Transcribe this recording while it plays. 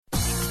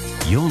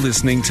You're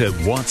listening to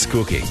What's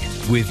Cooking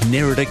with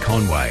Nerida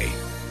Conway.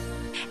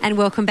 And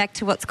welcome back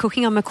to What's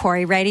Cooking on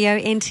Macquarie Radio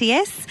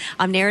NTS.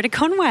 I'm Nerida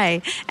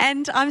Conway,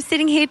 and I'm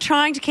sitting here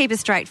trying to keep a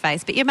straight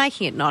face, but you're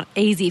making it not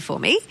easy for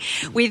me,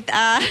 with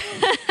a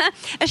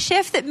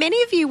chef that many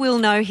of you will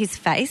know his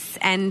face,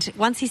 and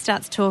once he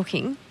starts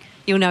talking,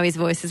 you'll know his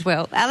voice as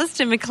well.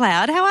 Alastair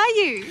McLeod, how are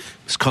you?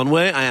 Miss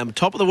Conway, I am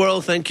top of the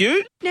world, thank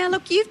you. Now,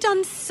 look, you've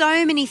done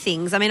so many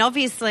things. I mean,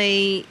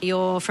 obviously,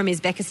 you're from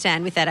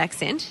Uzbekistan with that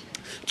accent.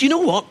 Do you know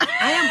what?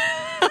 I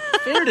am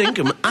fair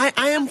dinkum.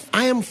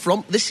 I am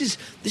from. This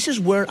is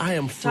where I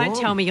am from.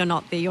 Don't tell me you're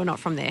not there. You're not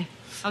from there.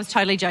 I was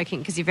totally joking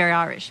because you're very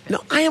Irish. But...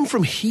 No, I am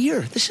from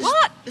here. This is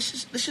what?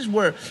 This is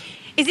where.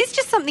 Is this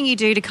just something you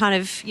do to kind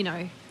of, you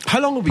know, how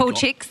long have we pull got?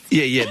 chicks?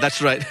 Yeah,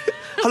 that's right.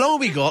 How long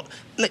have we got?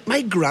 Like,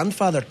 my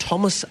grandfather,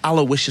 Thomas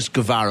Aloysius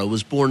Guevara,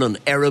 was born on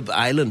Arab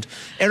Island.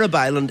 Arab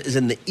Island is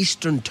in the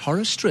eastern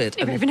Torres Strait.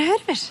 Never even heard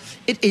of it.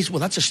 It is. Well,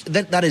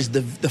 that is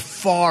the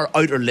far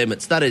outer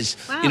limits. That is,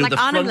 wow, you know, like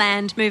Arnhem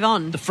Land, move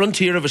on. The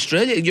frontier of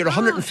Australia. You're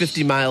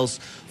 150 miles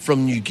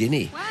from New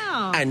Guinea.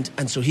 Wow.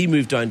 And so he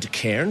moved down to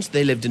Cairns.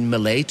 They lived in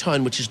Malay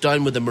Town, which is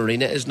down where the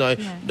marina is now,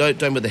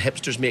 down where the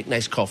hipsters make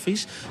nice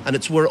coffees. And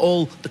it's where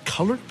all the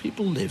coloured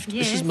people lived.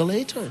 Yes. This is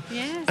Malay Town.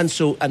 Yes.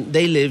 And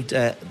they lived,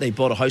 they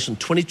bought a house on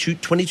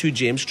 22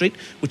 James Street,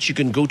 which you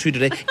can go to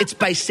today. It's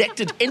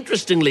bisected,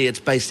 interestingly, it's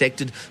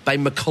bisected by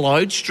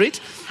McLeod Street.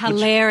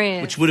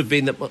 Hilarious. Which would have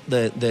been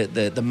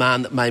the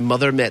man that my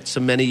mother met so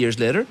many years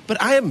later.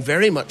 But I am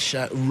very much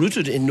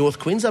rooted in North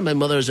Queensland. My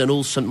mother is an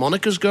old St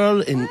Monica's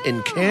girl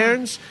in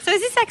Cairns. So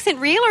is this accent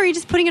real, or are you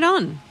just putting it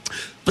on?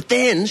 But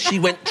then she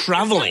went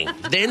travelling.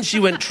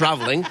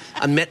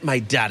 And met my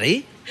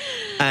daddy.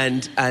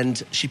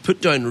 And she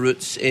put down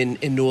roots in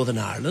Northern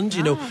Ireland,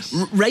 you know,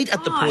 right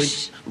at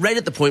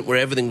the point where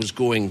everything was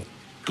going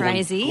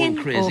crazy and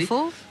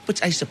awful.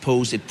 But I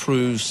suppose it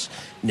proves,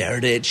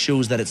 Nerida, it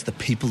shows that it's the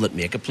people that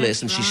make a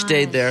place. That's and she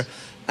stayed there,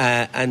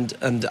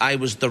 and I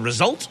was the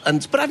result.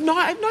 But I've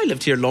now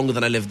lived here longer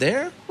than I lived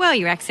there. Well,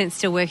 your accent's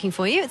still working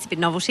for you. It's a bit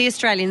novelty.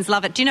 Australians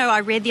love it. Do you know, I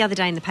read the other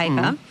day in the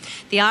paper,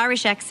 the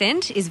Irish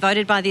accent is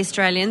voted by the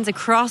Australians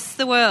across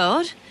the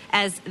world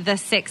as the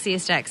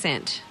sexiest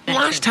accent.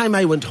 Last time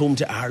I went home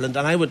to Ireland,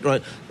 and I went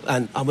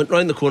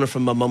round the corner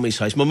from my mummy's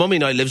house. My mummy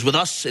now lives with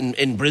us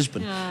in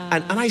Brisbane.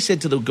 And I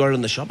said to the girl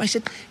in the shop, I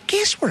said,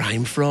 guess where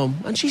I'm from?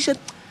 And she said,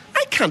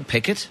 I can't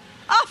pick it.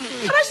 Oh.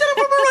 And I said, I'm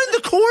from around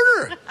the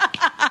corner.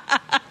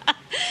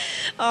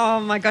 Oh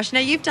my gosh. Now,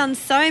 you've done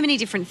so many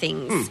different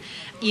things.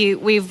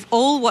 We've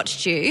all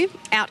watched you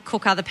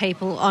out-cook other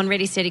people on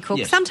Ready, Steady, Cook.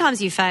 Yes.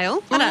 Sometimes you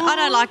fail. I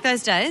don't like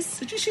those days.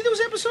 Did you see those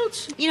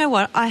episodes? You know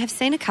what? I have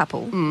seen a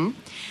couple.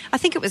 I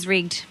think it was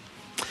rigged.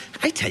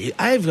 I tell you,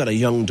 I've got a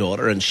young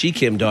daughter, and she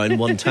came down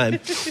one time,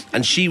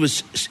 and she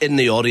was in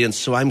the audience,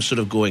 so I'm sort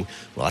of going,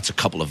 well, that's a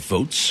couple of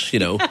votes, you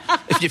know.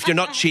 If you're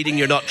not cheating,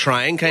 you're not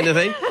trying kind of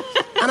thing.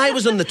 And I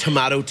was on the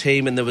tomato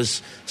team, and there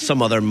was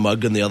some other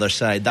mug on the other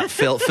side, that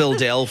Phil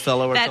Dell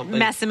fellow or something. That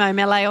Massimo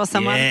Mele or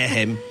someone. Yeah,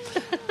 him.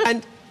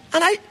 And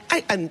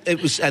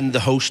the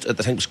host at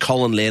the time was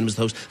Colin Lane was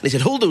the host, and he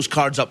said, hold those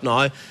cards up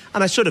now.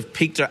 And I sort of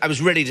peeked her. I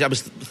was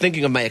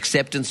thinking of my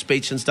acceptance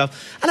speech and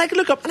stuff, and I could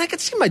look up and I could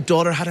see my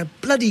daughter had a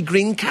bloody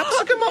green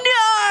capsicum up.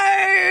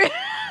 No! And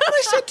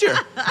I said to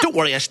her, don't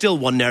worry, I still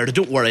won, Nerida,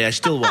 don't worry, I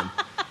still won.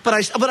 But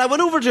I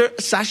went over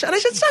to Sasha and I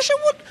said, Sasha,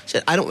 what? She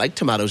said, I don't like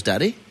tomatoes,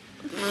 Daddy.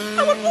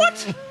 I went,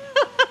 what?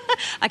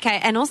 Okay,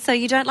 and also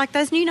you don't like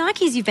those new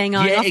Nikes you've been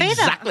eyeing off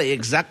either.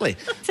 Exactly.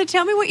 So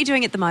tell me what you're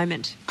doing at the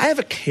moment. I have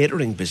a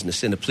catering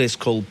business in a place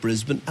called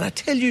Brisbane, and I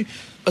tell you,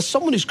 as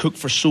someone who's cooked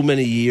for so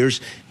many years,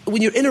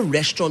 when you're in a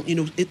restaurant, you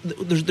know,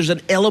 there's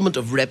an element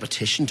of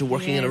repetition to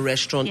working in a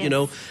restaurant, you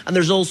know, and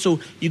there's also,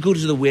 you go to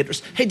the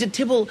waitress, hey, did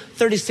table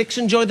 36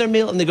 enjoy their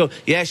meal? And they go,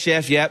 yeah,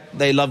 chef, yeah,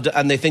 they loved it,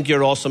 and they think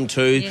you're awesome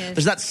too. Yes.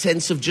 There's that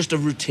sense of just a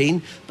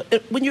routine.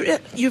 But when you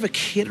have a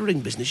catering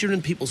business, you're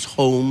in people's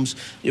homes,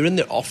 you're in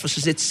their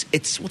offices,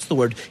 it's what's the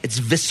word? It's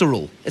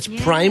visceral, it's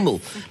primal.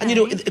 Okay. And, you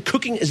know,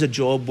 cooking is a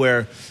job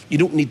where you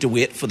don't need to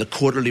wait for the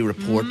quarterly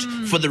report,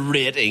 for the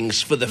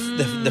ratings, for the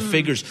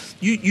figures.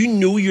 You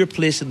know your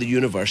place in the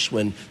universe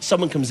when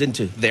someone comes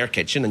into their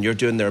kitchen and you're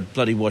doing their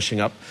bloody washing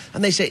up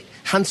and they say,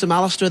 handsome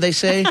Alastair, they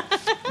say.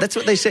 That's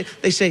what they say.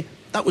 They say,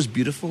 that was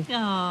beautiful.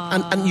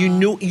 And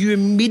you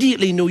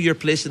immediately know your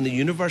place in the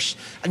universe.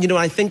 And, you know,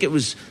 I think it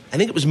was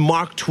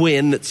Mark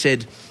Twain that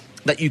said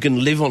that you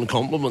can live on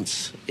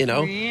compliments, you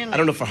know. Really? I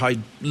don't know for how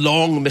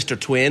long, Mr.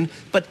 Twain,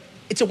 but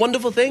it's a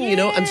wonderful thing, you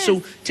know. And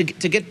so to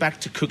get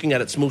back to cooking at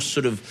its most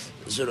sort of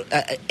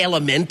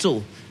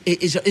elemental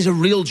is a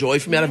real joy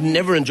for me. And I've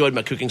never enjoyed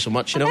my cooking so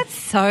much, you know. That's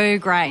so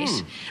great.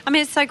 I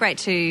mean, it's so great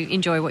to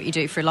enjoy what you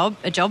do for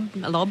a job.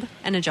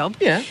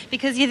 Yeah.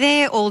 Because you're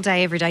there all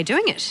day, every day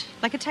doing it.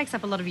 Like, it takes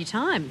up a lot of your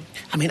time.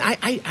 I mean,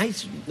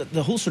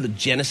 the whole sort of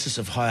genesis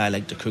of how I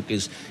like to cook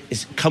is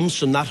comes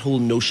from that whole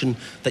notion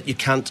that you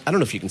can't, I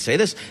don't know if you can say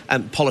this,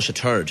 polish a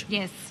turd.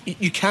 Yes.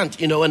 You can't,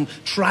 you know, and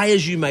try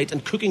as you might,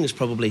 and cooking is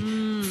probably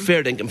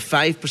fair dinkum,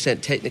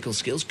 5% technical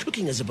skills.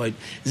 Cooking is about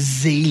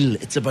zeal,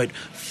 it's about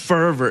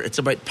fervour, it's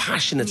about about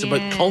passion. It's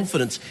about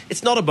confidence.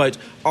 It's not about,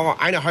 oh,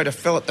 I know how to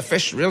fillet the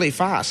fish really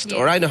fast,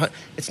 or I know how.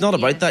 It's not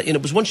about that,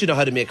 because once you know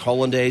how to make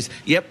hollandaise,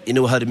 you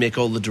know how to make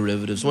all the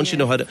derivatives. Once you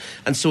know how to,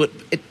 and so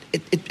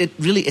it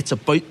really, it's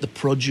about the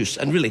produce,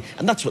 and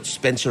that's what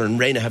Spencer and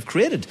Raina have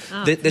created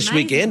this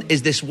weekend.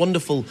 Is this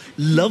wonderful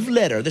love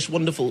letter, this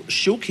wonderful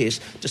showcase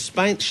to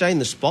shine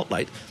the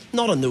spotlight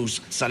not on those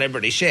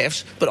celebrity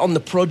chefs, but on the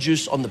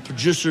produce, on the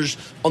producers,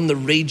 on the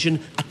region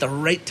at the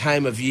right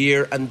time of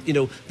year. And,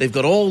 they've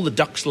got all the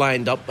ducks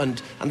lined up, and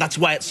that's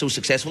why it's so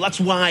successful. That's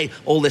why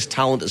all this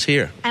talent is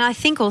here. And I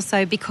think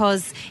also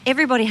because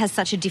everybody has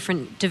such a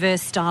different,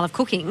 diverse style of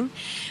cooking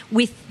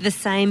with the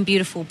same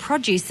beautiful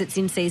produce that's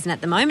in season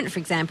at the moment, for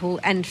example,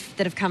 and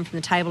that have come from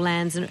the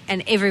tablelands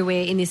and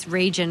everywhere in this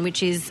region,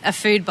 which is a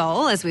food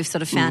bowl, as we've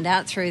sort of found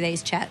out through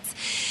these chats.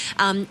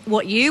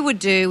 What you would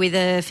do with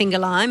a finger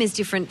lime is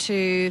different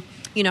to,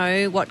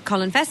 what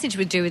Colin Fassage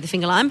would do with the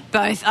finger lime.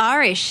 Both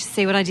Irish.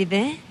 See what I did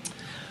there?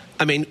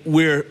 I mean,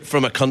 we're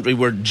from a country,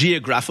 we're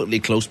geographically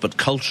close, but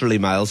culturally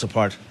miles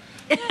apart.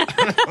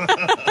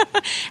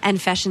 And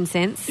fashion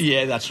sense.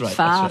 Yeah, that's right.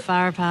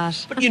 Far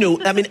apart. But,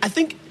 I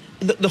think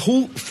the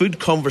whole food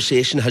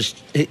conversation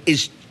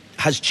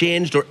has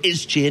changed or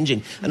is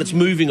changing, and it's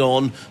moving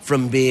on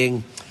from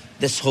being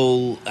this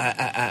whole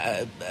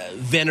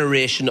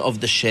veneration of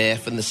the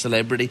chef and the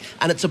celebrity,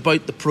 and it's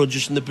about the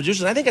produce and the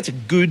producers. I think it's a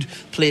good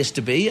place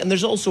to be, and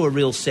there's also a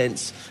real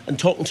sense, and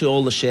talking to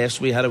all the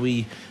chefs, we had a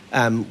wee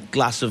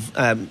glass of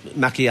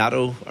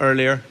macchiato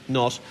earlier,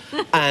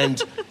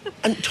 and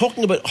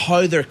talking about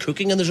how they're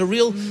cooking, and there's a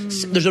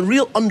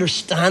real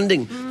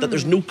understanding that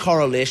there's no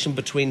correlation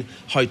between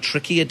how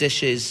tricky a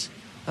dish is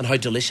and how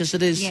delicious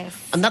it is. Yes.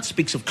 And that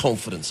speaks of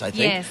confidence, I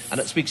think. Yes. And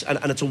it speaks, and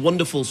it's a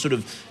wonderful sort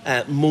of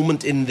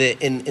moment in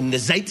the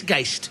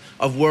zeitgeist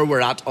of where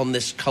we're at on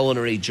this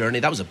culinary journey.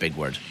 That was a big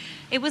word.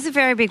 It was a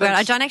very big word.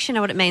 I don't actually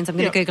know what it means. I'm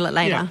going to Google it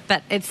later.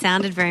 But it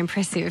sounded very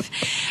impressive.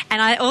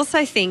 And I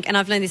also think, and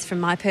I've learned this from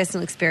my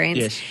personal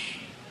experience,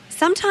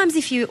 sometimes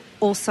if you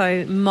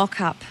also mock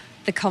up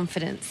the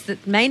confidence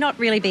that may not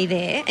really be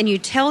there, and you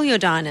tell your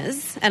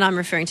diners, and I'm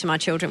referring to my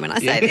children when I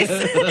say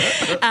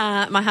this,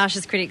 my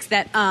harshest critics,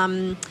 that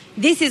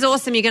this is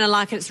awesome, you're going to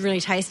like it, it's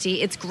really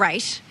tasty, it's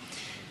great,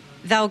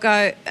 they'll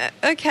go,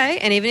 okay,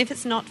 and even if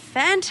it's not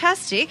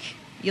fantastic,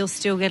 you'll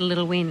still get a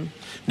little win.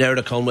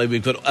 Nerida Conway,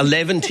 we've got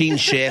 11 teen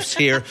chefs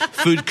here,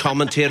 food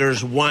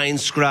commentators, wine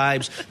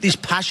scribes, these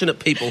passionate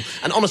people,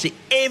 and honestly,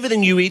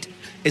 everything you eat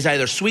is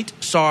either sweet,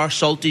 sour,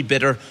 salty,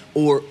 bitter,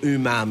 or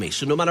umami.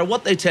 So no matter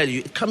what they tell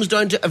you, it comes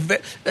down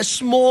to a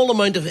small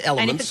amount of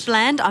elements. And if it's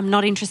bland, I'm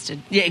not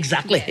interested. Yeah,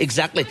 exactly.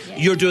 Yeah.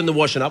 You're doing the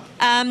washing up.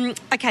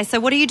 Okay, so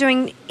what are you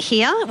doing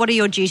here? What are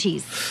your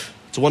duties?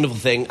 It's a wonderful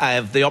thing. I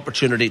have the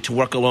opportunity to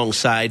work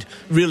alongside,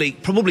 really,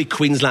 probably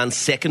Queensland's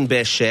second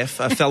best chef,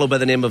 a fellow by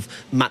the name of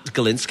Matt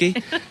Golinski.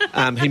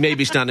 He may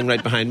be standing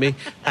right behind me.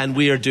 And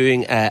we are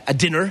doing a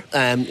dinner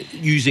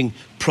using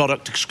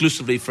product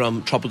exclusively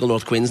from tropical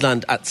North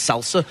Queensland at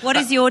Salsa. What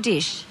is your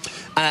dish?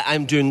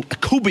 I'm doing a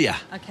cobia.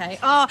 Okay.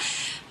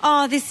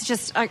 Oh, this is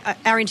just...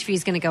 our interview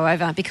is going to go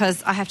over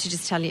because I have to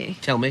just tell you.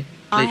 Tell me.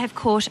 I have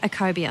caught a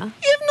cobia.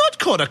 You've not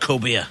caught a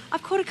cobia.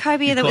 I've caught a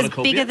cobia that was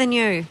bigger than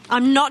you.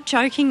 I'm not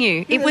joking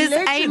you. It was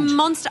a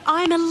monster.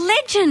 I'm a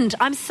legend.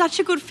 I'm such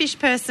a good fish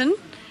person.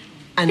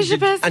 And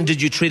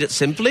did you treat it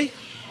simply?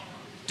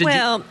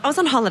 I was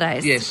on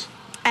holidays. Yes.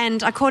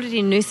 And I caught it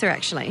in Noosa,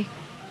 actually.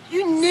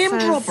 You name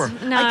dropper.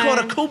 No. I caught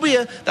a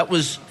cobia that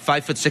was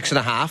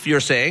 5'6.5", you're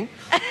saying,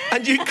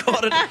 and you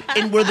caught it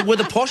in where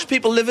the posh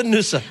people live in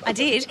Noosa. I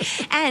did.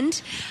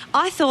 And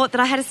I thought that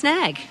I had a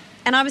snag.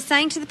 And I was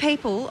saying to the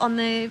people on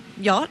the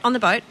yacht, on the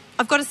boat,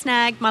 I've got a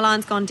snag, my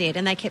line's gone dead.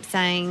 And they kept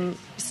saying,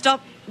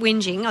 stop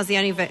whinging. I was the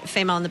only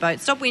female on the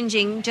boat. Stop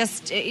whinging.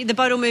 Just the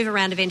boat will move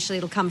around. Eventually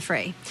it'll come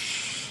free.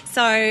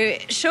 So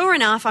sure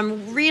enough,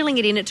 I'm reeling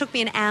it in. It took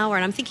me an hour,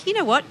 and I'm thinking, you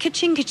know what?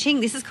 Ka-ching, ka-ching.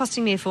 This is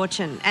costing me a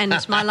fortune, and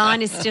my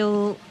line is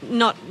still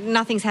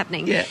nothing's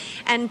happening. Yeah.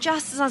 And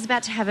just as I was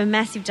about to have a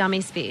massive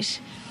dummy spit,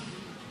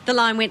 the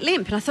line went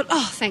limp, and I thought,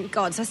 oh, thank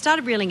God. So I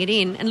started reeling it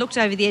in and looked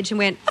over the edge and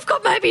went, I've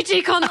got Moby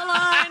Dick on the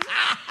line.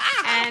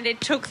 And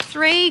it took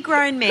 3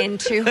 grown men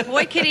to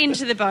hoik it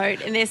into the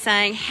boat, and they're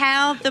saying,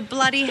 how the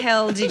bloody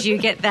hell did you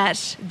get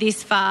that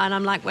this far? And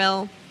I'm like,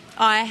 well,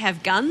 I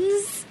have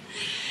guns.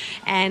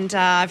 And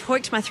I've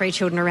hoiked my 3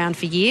 children around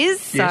for years,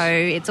 so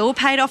it's all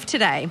paid off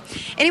today.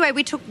 Anyway,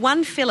 we took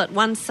one fillet,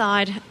 one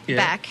side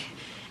back,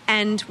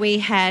 and we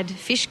had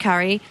fish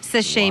curry,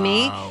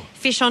 sashimi,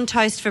 fish on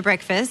toast for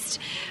breakfast.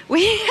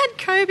 We had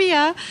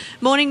cobia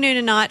morning, noon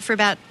and night for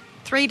about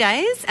 3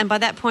 days, and by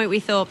that point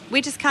we thought,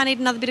 we just can't eat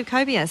another bit of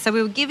cobia. So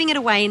we were giving it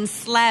away in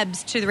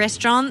slabs to the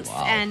restaurants,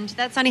 and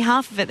that's only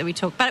half of it that we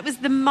took. But it was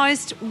the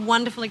most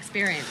wonderful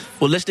experience.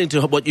 Well, listening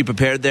to what you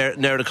prepared there,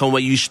 Nerida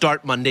Conway, you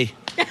start Monday.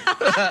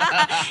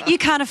 You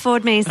can't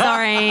afford me,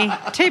 sorry.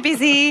 Too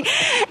busy.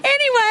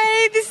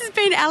 Anyway, this has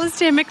been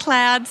Alastair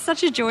McLeod.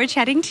 Such a joy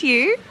chatting to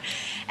you.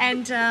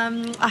 And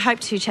I hope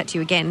to chat to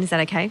you again. Is that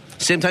okay?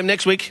 Same time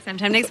next week. Same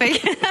time next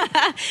week.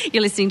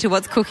 You're listening to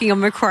What's Cooking on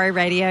Macquarie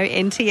Radio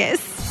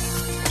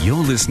NTS.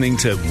 You're listening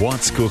to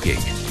What's Cooking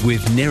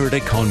with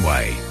Nerida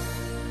Conway.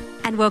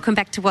 And welcome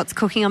back to What's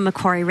Cooking on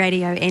Macquarie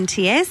Radio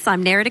NTS.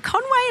 I'm Nerida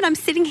Conway and I'm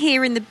sitting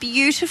here in the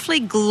beautifully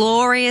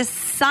glorious,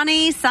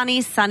 sunny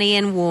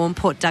and warm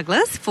Port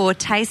Douglas for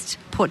Taste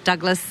Port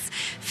Douglas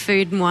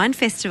Food and Wine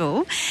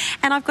Festival.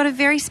 And I've got a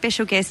very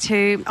special guest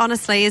who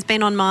honestly has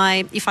been on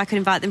my, if I could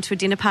invite them to a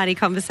dinner party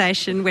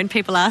conversation when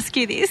people ask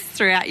you this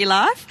throughout your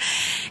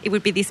life, it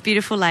would be this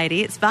beautiful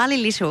lady. It's Valli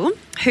Little,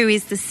 who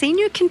is the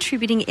senior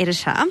contributing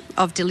editor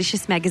of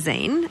Delicious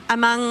Magazine,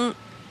 among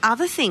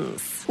other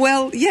things.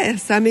 Well,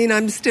 yes. I mean,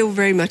 I'm still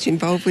very much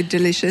involved with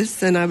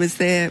Delicious, and I was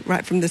there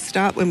right from the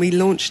start when we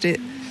launched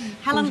it.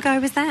 How long ago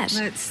was that?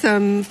 It's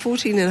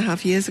 14 and a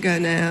half years ago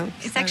now.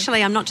 It's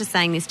actually, I'm not just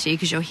saying this to you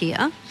because you're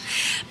here,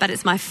 but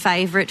it's my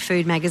favourite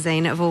food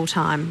magazine of all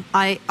time.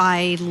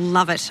 I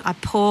love it. I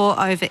pore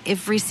over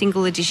every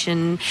single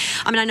edition.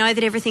 I mean, I know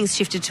that everything's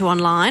shifted to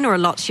online, or a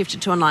lot's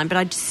shifted to online, but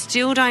I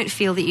still don't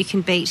feel that you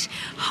can beat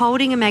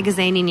holding a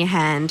magazine in your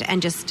hand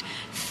and just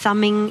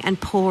thumbing and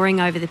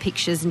poring over the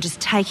pictures and just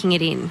taking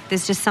it in.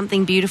 There's just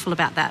something beautiful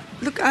about that.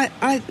 Look,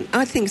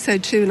 I think so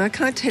too, and I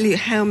can't tell you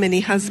how many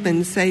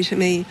husbands say to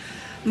me,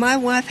 my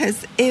wife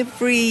has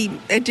every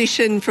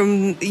edition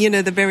from,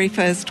 the very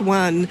first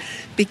one,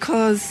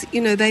 because,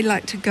 they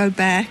like to go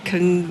back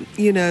and,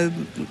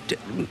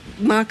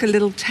 mark a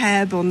little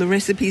tab on the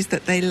recipes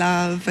that they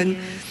love. And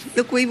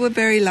look, we were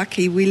very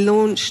lucky. We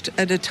launched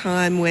at a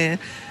time when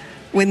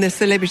the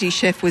Celebrity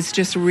Chef was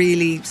just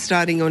really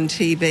starting on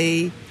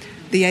TV.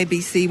 The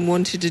ABC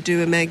wanted to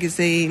do a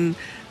magazine.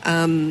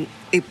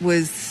 It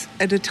was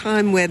at a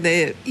time where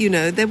there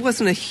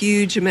wasn't a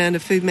huge amount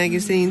of food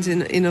magazines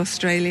in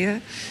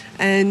Australia.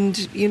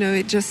 And,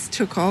 it just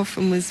took off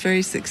and was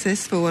very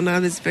successful. And I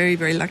was very,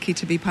 very lucky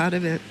to be part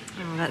of it.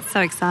 Oh, that's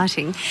so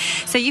exciting.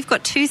 So you've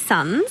got two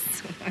sons.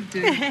 I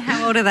do.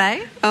 How old are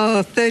they?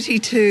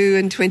 32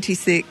 and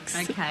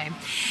 26. Okay.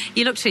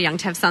 You look too young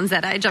to have sons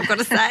that age, I've got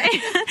to say.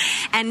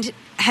 And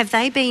have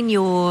they been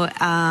your,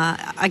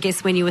 I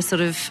guess, when you were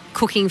sort of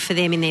cooking for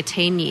them in their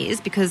teen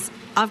years? Because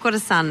I've got a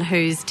son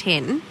who's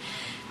 10,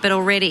 but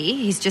already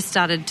he's just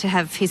started to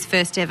have his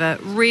first ever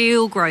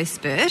real growth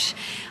spurt.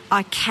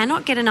 I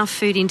cannot get enough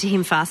food into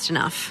him fast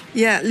enough.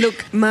 Yeah,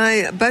 look,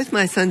 both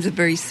my sons are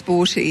very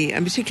sporty,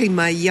 and particularly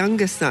my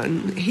younger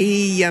son.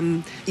 He,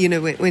 when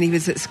he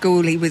was at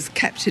school, he was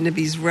captain of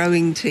his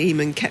rowing team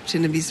and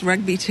captain of his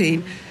rugby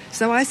team.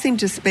 So I seem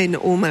to spend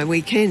all my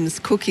weekends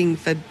cooking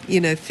for,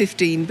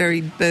 15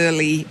 very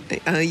burly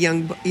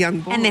young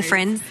boys. And their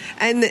friends.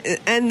 And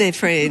their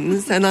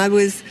friends. And I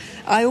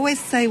always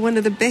say one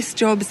of the best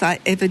jobs I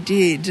ever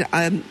did,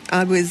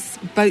 I was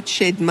boat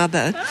shed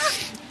mother,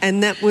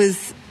 and that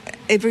was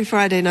every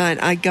Friday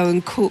night I'd go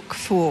and cook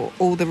for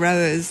all the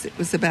rowers. It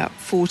was about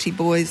 40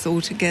 boys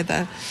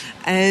altogether.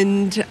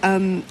 And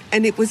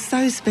it was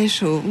so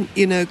special,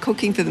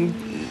 cooking for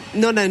them,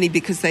 not only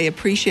because they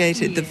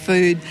appreciated the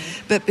food,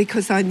 but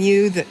because I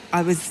knew that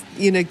I was,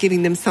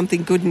 giving them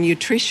something good and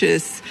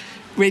nutritious,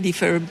 ready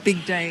for a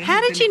big day. How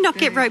did you not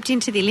get roped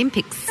into the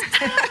Olympics?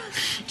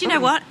 Do you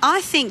know what?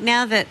 I think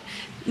now that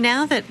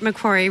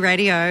Macquarie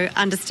Radio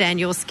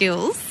understand your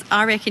skills,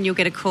 I reckon you'll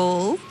get a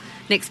call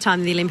next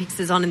time the Olympics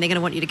is on and they're going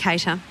to want you to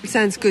cater.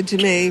 Sounds good to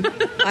me,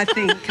 I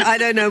think. I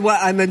don't know what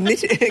I'm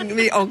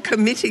admitting or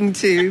committing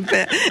to,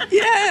 but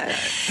yeah.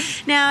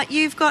 Now,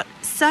 you've got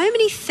so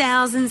many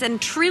thousands and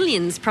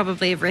trillions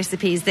probably of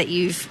recipes that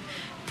you've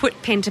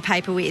put pen to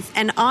paper with,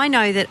 and I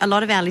know that a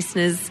lot of our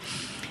listeners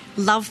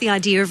love the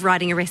idea of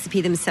writing a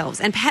recipe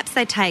themselves, and perhaps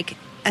they take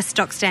a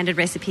stock standard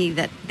recipe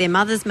that their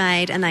mother's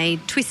made and they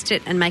twist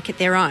it and make it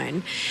their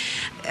own.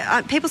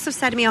 People sort of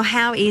say to me,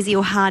 how easy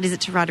or hard is it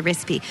to write a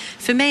recipe?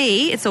 For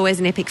me, it's always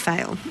an epic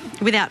fail,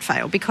 without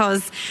fail,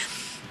 because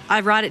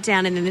I write it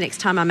down and then the next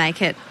time I make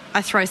it,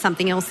 I throw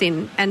something else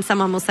in and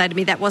someone will say to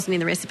me, that wasn't in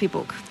the recipe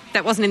book.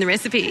 That wasn't in the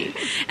recipe.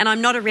 And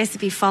I'm not a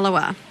recipe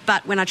follower.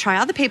 But when I try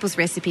other people's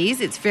recipes,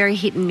 it's very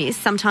hit and miss.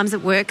 Sometimes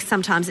it works,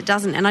 sometimes it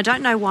doesn't. And I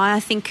don't know why. I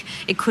think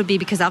it could be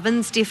because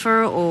ovens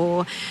differ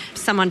or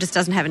someone just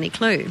doesn't have any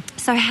clue.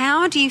 So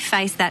how do you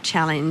face that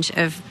challenge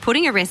of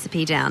putting a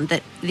recipe down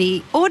that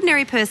the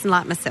ordinary person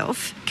like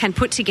myself can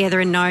put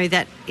together and know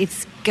that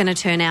it's going to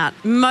turn out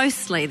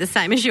mostly the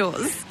same as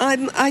yours?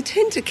 I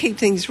tend to keep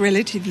things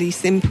relatively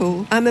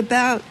simple. I'm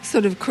about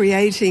sort of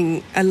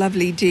creating a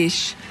lovely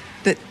dish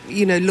that,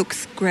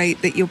 looks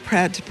great, that you're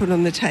proud to put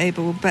on the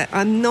table. But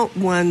I'm not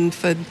one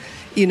for,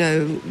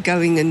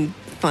 going and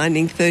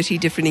finding 30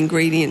 different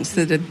ingredients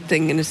that are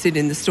then going to sit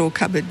in the store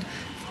cupboard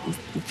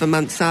for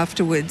months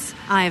afterwards.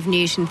 I have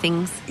Newton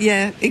things.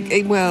 Yeah,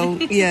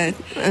 yeah.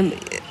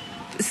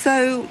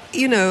 So,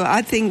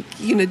 I think,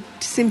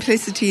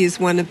 simplicity is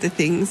one of the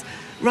things.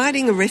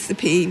 Writing a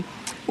recipe,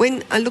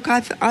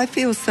 I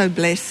feel so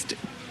blessed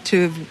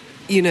to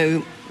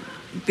have,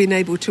 been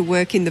able to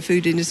work in the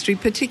food industry,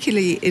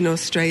 particularly in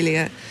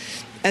Australia,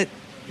 at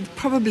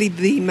probably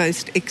the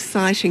most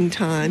exciting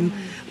time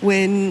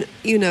when,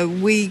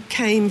 we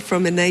came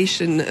from a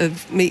nation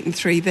of meat and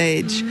 3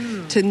 veg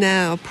to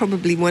now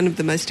probably one of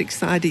the most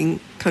exciting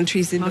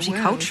countries in the world.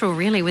 Multicultural,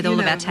 really, with all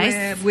of our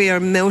tastes. We're a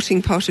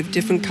melting pot of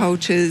different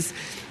cultures.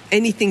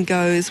 Anything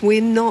goes.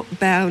 We're not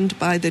bound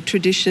by the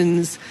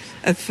traditions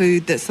of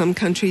food that some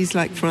countries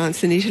like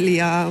France and Italy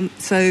are.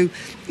 So,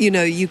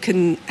 you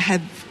can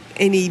have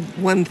any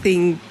one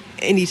thing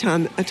any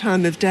time, a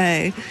time of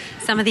day.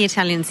 Some of the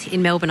Italians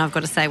in Melbourne, I've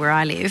got to say, where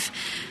I live,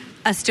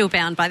 are still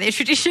bound by their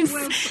traditions.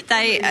 Well,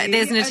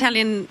 there's an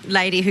Italian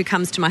lady who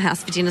comes to my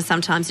house for dinner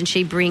sometimes, and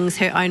she brings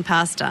her own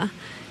pasta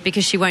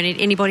because she won't eat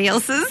anybody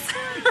else's.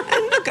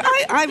 And look,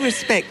 I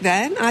respect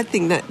that. I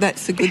think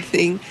that's a good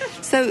thing.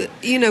 So,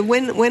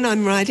 when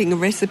I'm writing a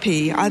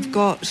recipe, I've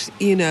got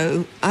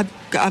no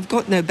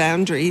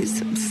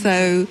boundaries.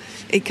 So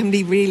it can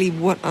be really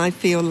what I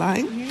feel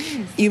like.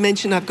 Yes. You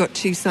mentioned I've got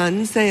 2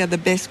 sons. They are the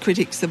best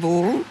critics of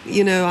all.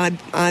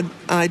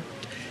 I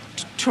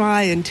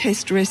try and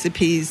test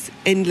recipes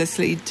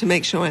endlessly to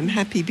make sure I'm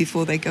happy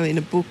before they go in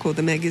a book or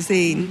the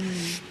magazine.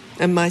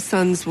 And my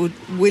sons would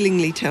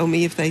willingly tell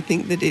me if they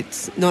think that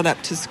it's not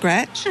up to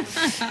scratch.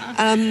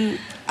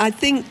 I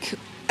think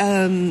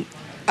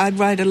I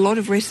write a lot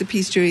of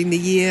recipes during the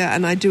year,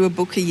 and I do a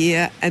book a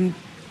year, and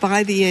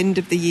by the end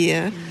of the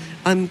year,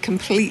 I'm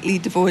completely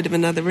devoid of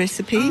another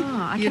recipe.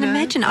 Oh, I can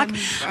imagine.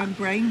 I'm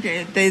brain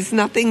dead. There's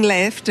nothing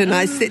left, and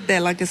I sit there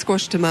like a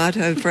squashed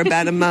tomato for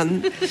about a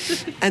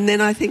month. And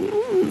then I think,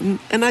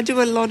 and I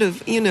do a lot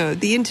of,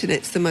 the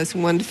internet's the most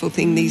wonderful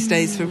thing these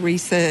days for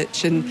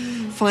research and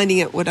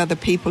finding out what other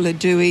people are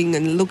doing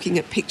and looking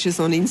at pictures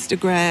on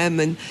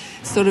Instagram and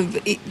sort of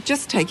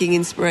just taking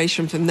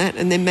inspiration from that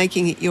and then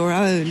making it your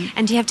own.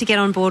 And do you have to get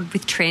on board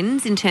with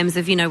trends in terms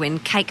of, when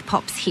cake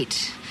pops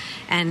hit?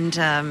 And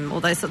all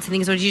those sorts of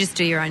things, or do you just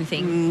do your own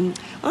thing?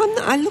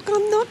 I'm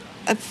not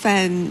a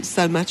fan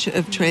so much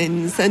of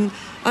trends, and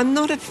I'm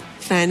not a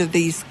fan of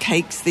these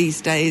cakes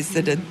these days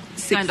that are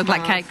don't look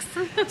like cakes.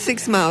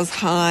 6 miles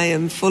high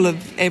and full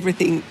of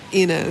everything,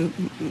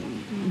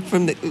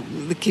 from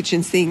the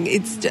kitchen sink.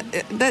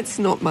 That's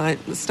not my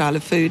style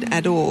of food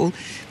at all.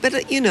 But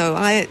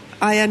I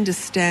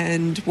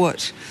understand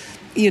what.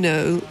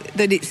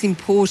 That it's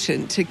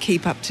important to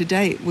keep up to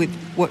date with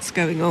what's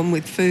going on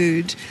with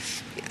food.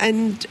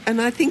 And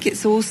I think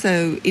it's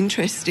also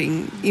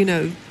interesting,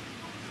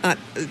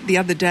 the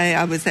other day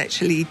I was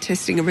actually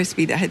testing a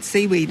recipe that had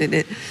seaweed in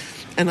it,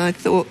 and I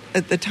thought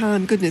at the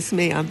time, goodness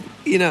me, I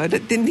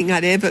didn't think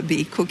I'd ever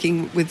be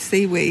cooking with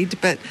seaweed,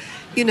 but,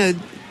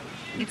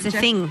 it's a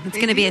thing. It's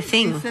going to be a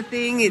thing. It's a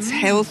thing. It's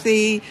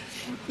healthy.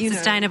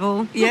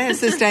 Sustainable. Yeah,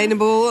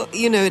 sustainable.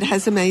 It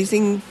has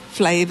amazing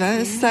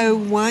flavour, so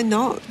why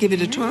not give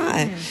it a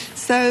try?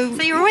 So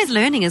you're always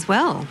learning as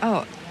well.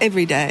 Oh,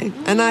 every day.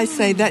 And I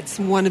say that's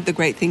one of the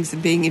great things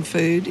of being in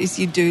food is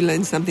you do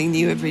learn something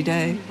new every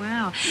day.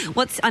 Wow.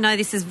 I know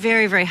this is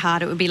very, very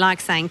hard. It would be like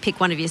saying pick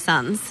one of your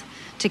sons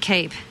to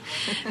keep.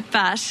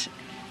 But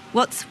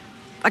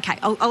okay,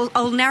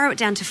 I'll narrow it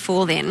down to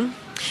 4 then.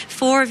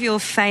 4 of your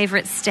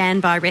favourite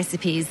standby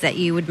recipes that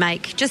you would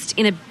make just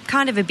in a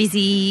kind of a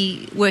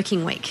busy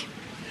working week.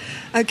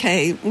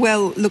 Okay,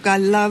 well, look, I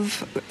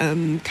love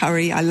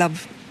curry. I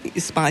love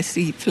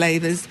spicy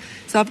flavours.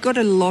 So I've got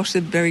a lot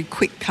of very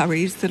quick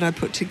curries that I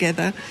put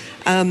together.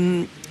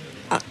 On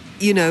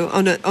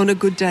a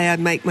good day, I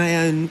make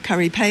my own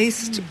curry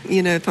paste.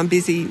 If I'm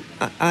busy,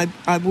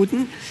 I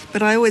wouldn't.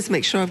 But I always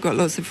make sure I've got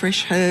lots of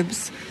fresh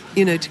herbs,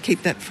 to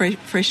keep that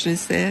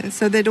freshness there.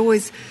 So there'd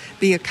always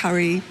be a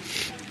curry.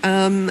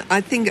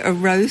 I think a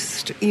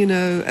roast,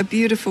 a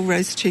beautiful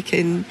roast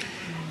chicken,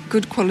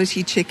 good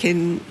quality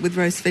chicken with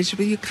roast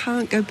vegetables. You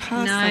can't go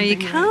past No, something you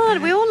can't. like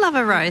that. We all love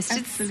a roast.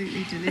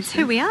 Absolutely delicious. It's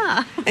who we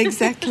are.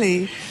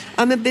 Exactly.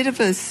 I'm a bit of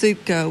a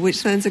soup girl, which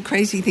sounds a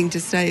crazy thing to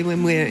say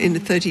when we're in the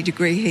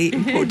 30-degree heat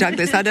in Port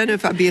Douglas. I don't know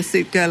if I'd be a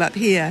soup girl up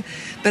here,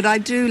 but I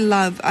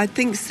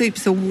think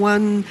soups are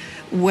one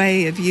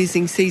way of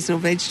using seasonal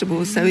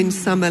vegetables. So in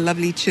summer,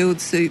 lovely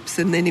chilled soups,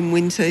 and then in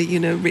winter,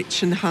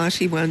 rich and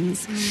hearty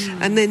ones.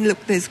 And then,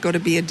 look, there's got to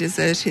be a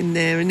dessert in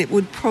there, and it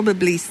would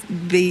probably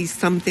be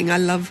something. I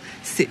love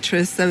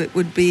citrus, so it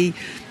would be,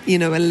 a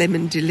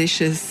lemon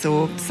delicious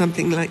or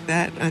something like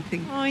that, I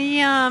think. Oh,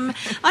 yum.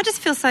 I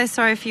just feel so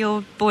sorry for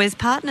your boys'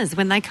 partners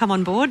when they come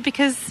on board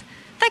because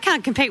they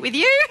can't compete with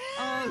you.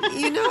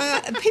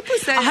 People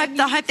say...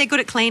 I hope they're good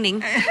at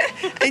cleaning.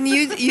 And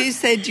you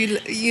said,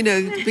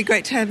 it'd be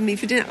great to have me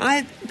for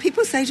dinner.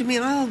 People say to me,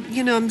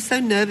 I'm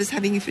so nervous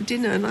having you for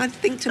dinner. And I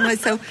think to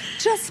myself,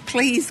 just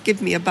please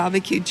give me a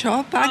barbecue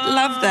chop. I'd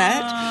love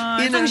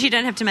that. As long as you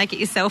don't have to make it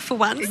yourself for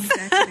once.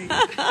 Exactly.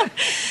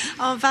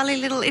 Valli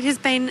Little, it has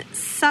been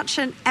such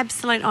an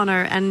absolute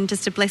honour and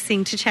just a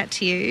blessing to chat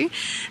to you.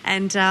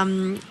 And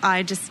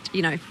I just,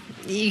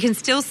 you can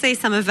still see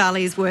some of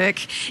Valli's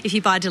work if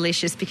you buy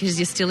Delicious because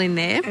you're still in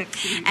there.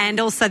 Absolutely. And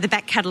also the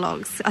back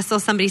catalogues. I saw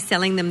somebody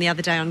selling them the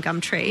other day on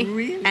Gumtree.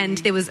 Really? And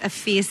there was a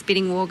fierce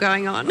bidding war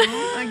going on.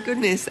 Oh, my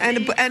goodness. And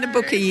a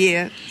book a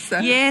year. So,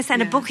 yes,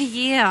 and a book a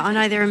year. I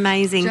know, they're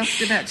amazing.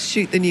 Just about to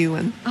shoot the new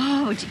one.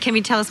 Oh, can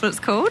we tell us what it's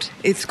called?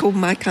 It's called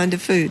My Kind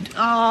of Food.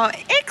 Oh,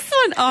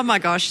 excellent. Oh, my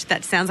gosh,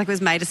 that sounds like it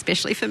was made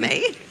especially for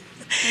me.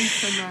 Thanks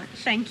so much.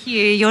 Thank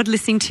you. You're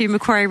listening to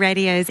Macquarie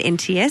Radio's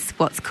NTS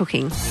What's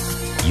Cooking.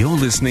 You're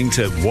listening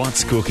to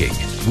What's Cooking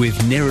with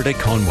Nerida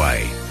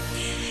Conway.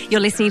 You're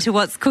listening to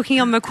What's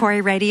Cooking on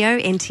Macquarie Radio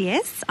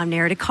NTS. I'm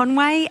Nerida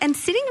Conway, and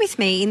sitting with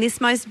me in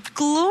this most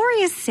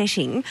glorious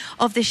setting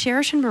of the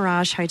Sheraton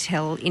Mirage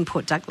Hotel in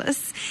Port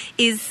Douglas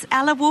is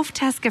Alla Wolf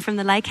from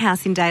the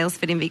Lakehouse in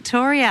Daylesford in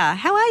Victoria.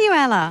 How are you,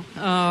 Alla?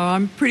 Oh,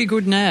 I'm pretty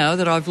good now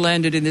that I've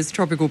landed in this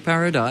tropical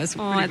paradise.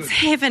 Oh, it's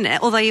heaven.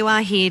 Although you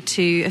are here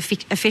to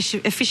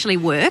officially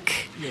work.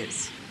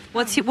 Yes.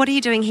 What are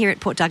you doing here at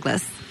Port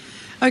Douglas?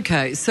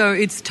 Okay, so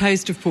it's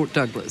Taste of Port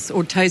Douglas,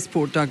 or Taste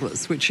Port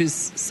Douglas, which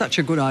is such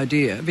a good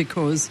idea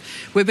because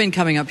we've been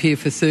coming up here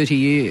for 30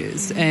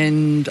 years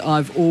and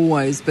I've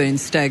always been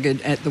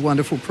staggered at the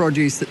wonderful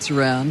produce that's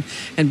around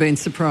and been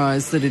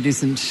surprised that it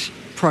isn't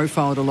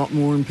profiled a lot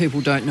more and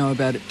people don't know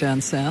about it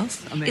down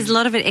south. Is a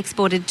lot of it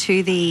exported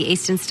to the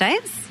eastern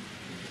states?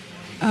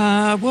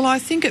 Well, I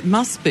think it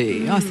must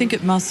be. I think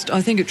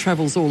it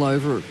travels all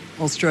over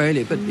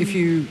Australia. But if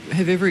you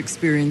have ever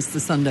experienced the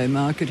Sunday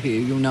market here,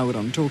 you'll know what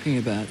I'm talking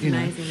about. You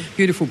know,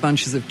 beautiful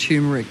bunches of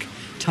turmeric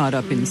tied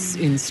up in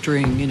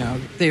string. You know,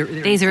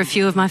 these are a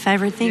few of my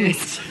favourite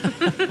things.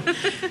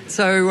 Yes.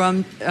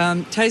 So,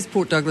 Taste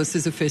Port Douglas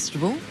is a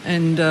festival,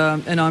 and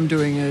I'm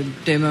doing a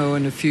demo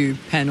and a few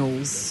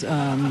panels,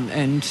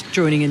 and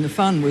joining in the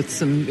fun with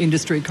some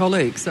industry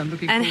colleagues. I'm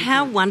looking. And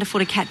how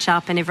wonderful to catch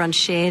up and everyone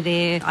share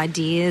their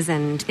ideas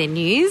and their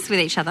news with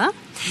each other.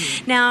 Yeah.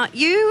 Now,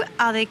 you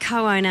are the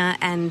co-owner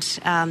and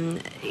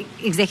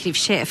executive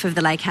chef of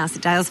the Lakehouse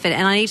at Daylesford,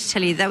 and I need to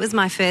tell you that was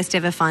my first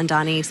ever fine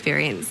dining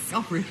experience.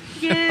 Oh, really?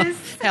 Yes.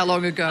 How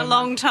long ago? A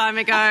long time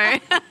ago.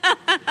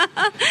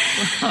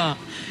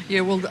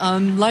 Yeah, well,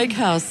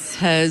 Lakehouse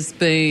has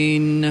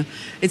been...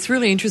 It's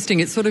really interesting.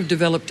 It's sort of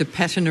developed a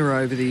pattern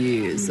over the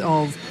years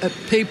of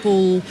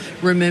people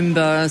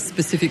remember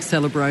specific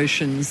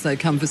celebrations. They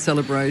come for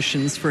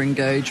celebrations, for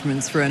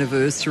engagements, for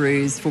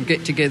anniversaries, for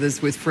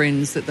get-togethers with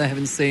friends that they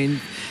haven't seen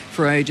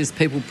for ages.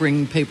 People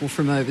bring people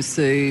from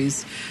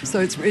overseas. So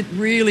it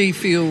really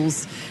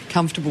feels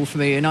comfortable for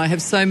me. And I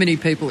have so many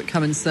people that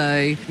come and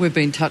say, we've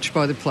been touched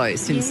by the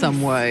place in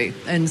some way.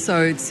 And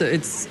so it's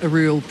a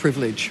real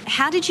privilege.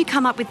 How did you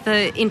come up with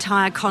the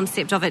entire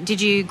concept of it?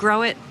 Did you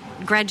grow it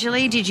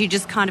gradually? Did you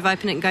just kind of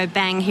open it and go,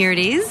 bang, here it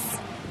is?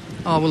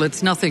 Oh, well,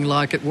 it's nothing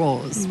like it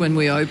was when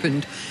we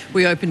opened.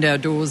 We opened our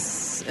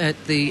doors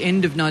at the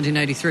end of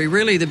 1983,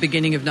 really the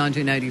beginning of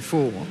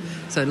 1984.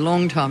 So a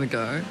long time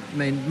ago. I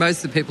mean,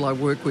 most of the people I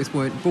work with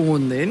weren't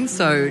born then,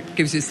 so it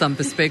gives you some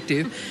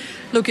perspective.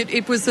 Look,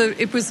 it was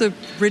a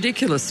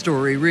ridiculous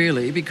story,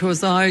 really,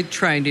 because I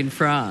trained in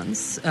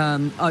France.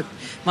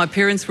 My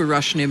parents were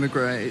Russian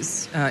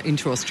emigres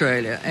into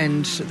Australia,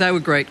 and they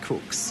were great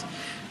cooks,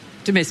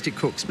 domestic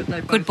cooks. But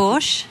they good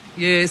borscht?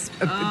 Yes,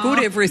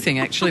 good everything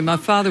actually. My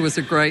father was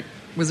a great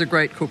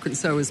cook, and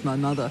so was my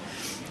mother,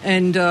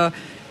 and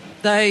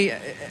they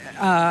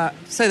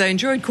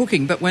enjoyed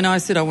cooking. But when I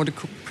said I want to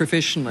cook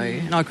professionally,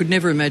 and I could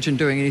never imagine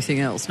doing anything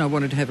else, and I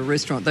wanted to have a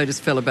restaurant, they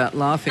just fell about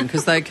laughing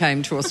because they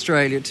came to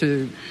Australia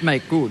to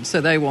make good.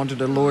 So they wanted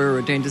a lawyer,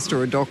 a dentist,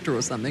 or a doctor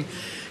or something.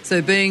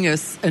 So being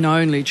an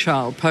only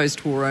child,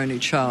 post-war only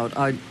child,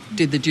 I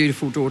did the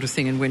dutiful daughter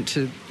thing and went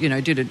to,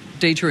 did a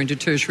detour into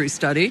tertiary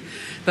study.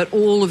 But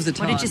all of the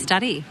time... What did you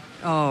study?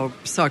 Oh,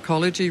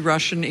 psychology,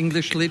 Russian,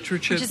 English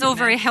literature. Which is all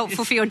very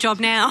helpful for your job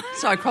now.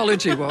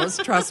 Psychology was,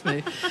 trust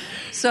me.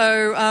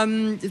 So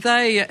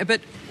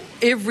but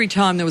every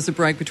time there was a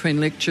break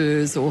between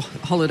lectures or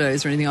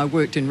holidays or anything, I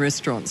worked in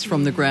restaurants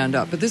from the ground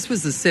up. But this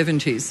was the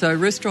 70s, so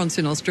restaurants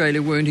in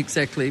Australia weren't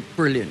exactly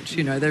brilliant.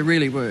 They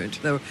really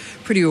weren't. They were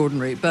pretty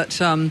ordinary.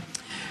 But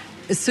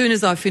as soon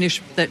as I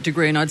finished that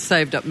degree and I'd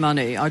saved up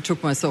money, I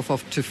took myself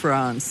off to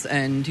France,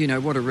 and,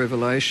 what a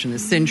revelation. A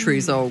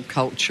centuries-old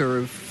culture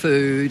of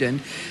food, and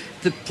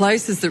the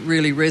places that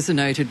really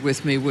resonated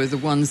with me were the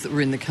ones that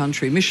were in the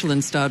country,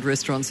 Michelin-starred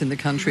restaurants in the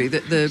country,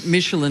 that the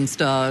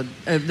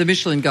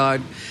Michelin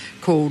guide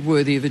called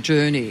Worthy of a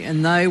Journey,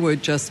 and they were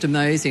just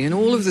amazing. And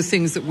all of the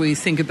things that we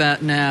think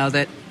about now,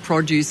 that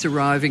produce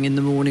arriving in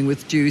the morning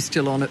with dew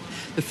still on it,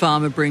 the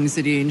farmer brings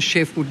it in,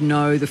 chef would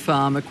know the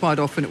farmer, quite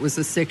often it was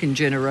a second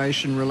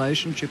generation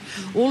relationship.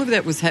 All of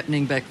that was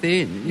happening back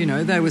then,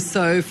 they were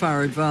so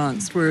far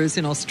advanced, whereas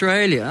in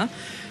Australia...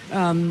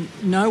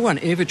 no one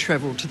ever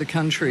travelled to the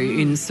country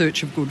in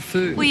search of good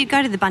food. Well, you'd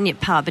go to the Bunyip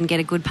pub and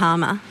get a good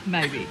parma.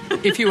 Maybe.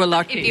 If you were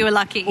lucky. If you were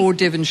lucky. Or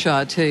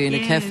Devonshire tea in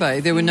a cafe.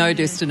 There were no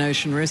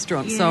destination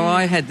restaurants. So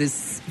I had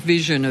this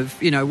vision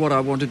of, what I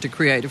wanted to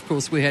create. Of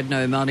course, we had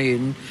no money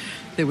and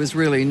there was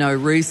really no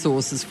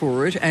resources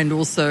for it. And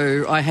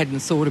also I hadn't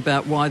thought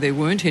about why there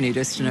weren't any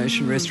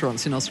destination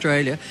restaurants in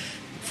Australia.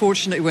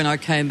 Fortunately, when I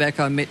came back,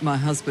 I met my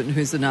husband,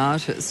 who's an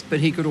artist, but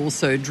he could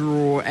also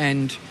draw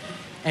and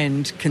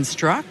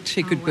construct.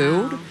 He could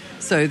build.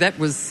 So that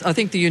was, I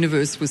think the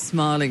universe was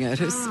smiling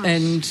at us.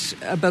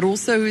 But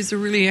also he's a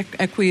really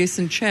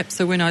acquiescent chap.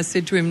 So when I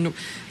said to him,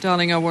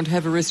 darling, I want to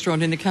have a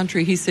restaurant in the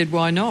country, he said,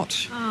 why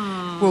not?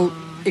 Well,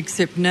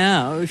 Except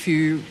now, if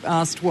you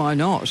asked why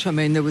not, I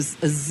mean, there was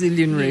a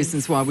zillion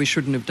reasons why we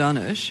shouldn't have done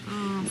it.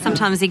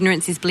 Sometimes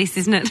ignorance is bliss,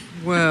 isn't it?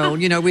 Well,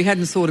 we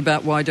hadn't thought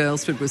about why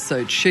Daylesford was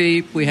so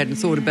cheap. We hadn't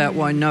thought about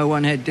why no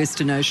one had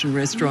destination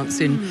restaurants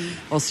in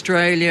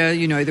Australia.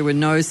 There were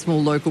no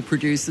small local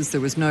producers.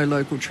 There was no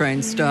local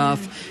trained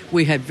staff.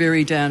 We had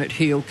very down at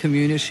heel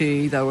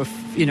community. They were,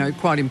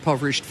 quite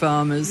impoverished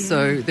farmers.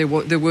 So there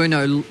were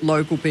no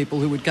local people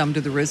who would come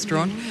to the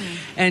restaurant.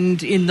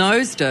 And in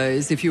those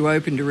days, if you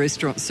opened a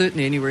restaurant,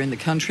 certainly anywhere in the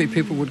country,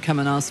 people would come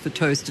and ask for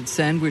toasted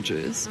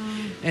sandwiches.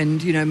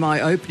 And, my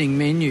opening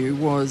menu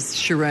was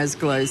Shiraz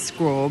glazed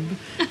squab,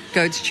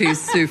 goat's cheese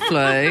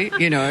souffle.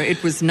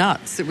 It was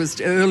nuts. It was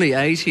early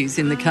 80s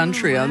in the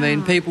country. Wow. I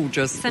mean, people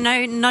just... So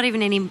not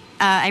even any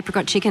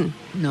apricot chicken?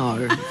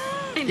 No.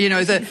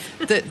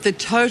 The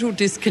total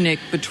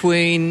disconnect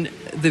between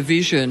the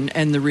vision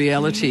and the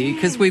reality,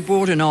 because we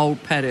bought an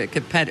old paddock,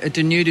 a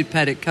denuded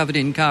paddock covered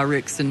in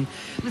Carex and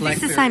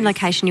blackberries. This is the same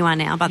location you are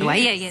now, by the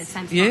way? Yeah,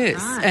 same spot.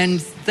 Yes, right. And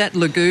that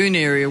lagoon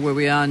area where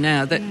we are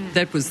now,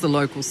 that was the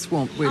local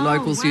swamp where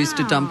locals used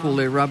to dump all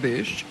their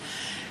rubbish.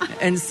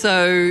 And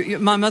so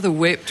my mother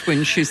wept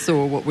when she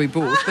saw what we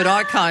bought, but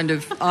I kind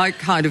of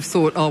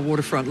thought,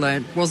 waterfront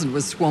land. It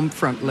was swamp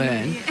front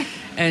land. Yeah.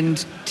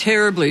 And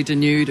terribly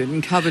denuded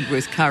and covered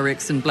with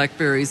Carex and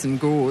blackberries and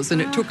gauze.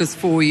 And it took us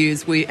 4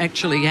 years. We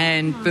actually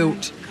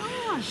hand-built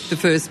the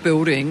first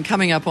building,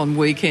 coming up on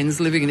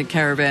weekends, living in a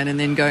caravan and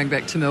then going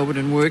back to Melbourne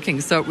and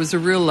working. So it was a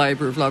real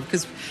labour of love,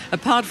 because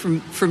apart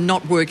from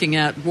not working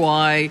out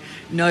why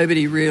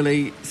nobody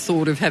really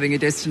thought of having a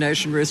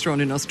destination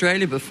restaurant in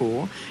Australia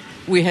before,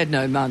 we had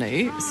no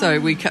money. So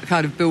we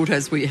kind of built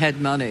as we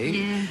had money.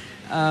 Yeah.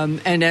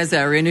 And as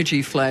our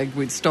energy flagged,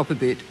 we'd stop a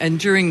bit. And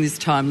during this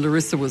time,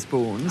 Larissa was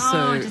born.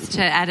 Just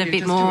to add a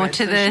bit more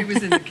to the... She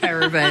was in the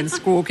caravan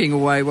squawking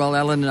away while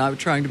Alan and I were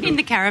trying to build... In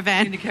the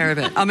caravan.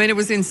 I mean, it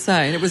was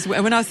insane. It was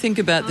when I think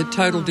about the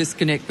total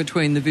disconnect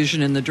between the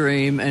vision and the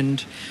dream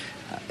and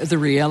the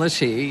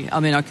reality,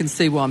 I mean, I can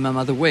see why my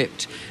mother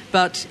wept.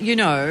 But,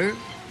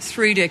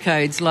 3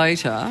 decades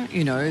later,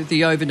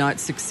 the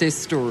overnight success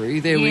story,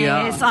 there we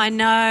are. Yes, I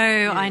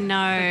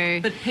know.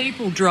 But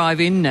people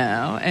drive in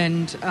now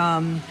and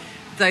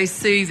they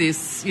see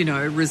this,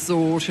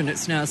 resort, and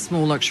it's now a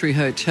small luxury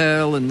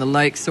hotel, and the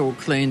lake's all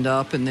cleaned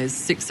up, and there's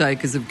 6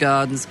 acres of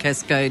gardens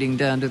cascading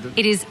down to the...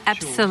 It is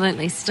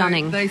absolutely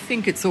stunning. So they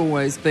think it's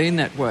always been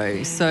that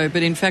way. So,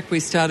 but in fact, we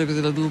started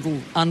with a little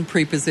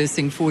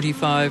unprepossessing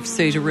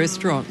 45-seater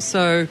restaurant.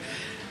 So...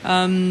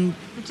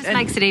 it just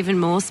makes it even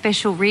more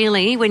special,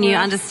 really, when you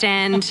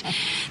understand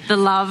the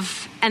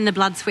love and the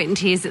blood, sweat and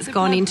tears that's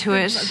gone into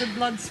it. The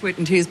blood, sweat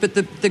and tears. But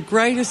the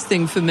greatest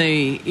thing for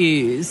me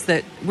is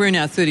that we're in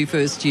our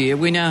 31st year.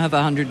 We now have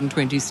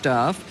 120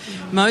 staff,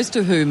 most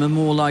of whom are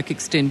more like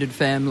extended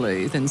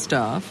family than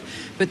staff.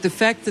 But the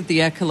fact that the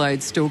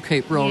accolades still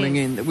keep rolling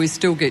in, that we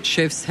still get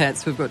chef's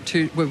hats. We've got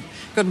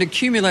an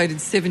accumulated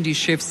 70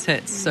 chef's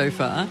hats so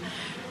far.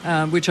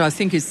 Which I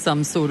think is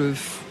some sort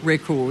of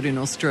record in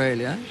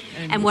Australia.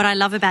 And what I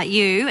love about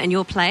you and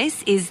your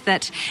place is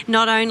that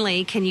not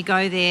only can you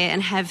go there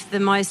and have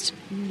the most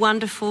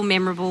wonderful,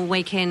 memorable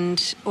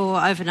weekend or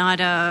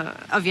overnighter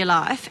of your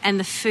life, and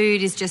the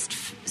food is just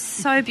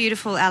so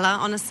beautiful, Alla,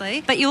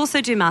 honestly, but you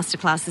also do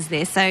masterclasses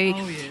there. So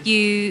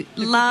you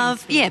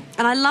love... Yeah,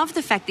 and I love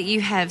the fact that you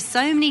have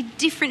so many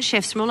different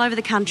chefs from all over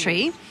the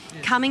country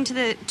coming to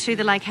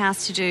the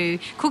Lakehouse to do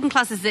cooking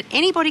classes that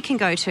anybody can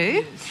go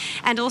to,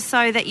 and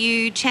also that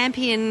you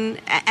champion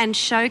and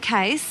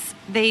showcase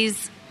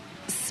these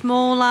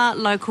smaller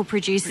local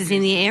producers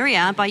in the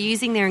area by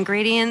using their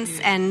ingredients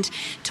and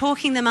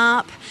talking them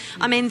up.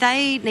 I mean,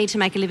 they need to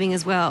make a living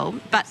as well,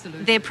 but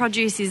their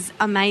produce is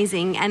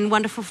amazing and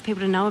wonderful for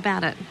people to know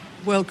about it.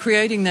 Well,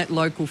 creating that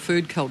local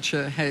food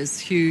culture has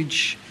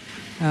huge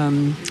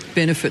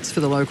benefits for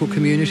the local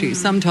community.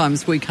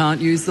 Sometimes we can't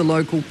use the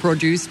local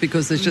produce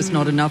because there's just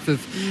not enough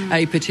of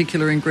a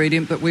particular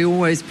ingredient, but we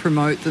always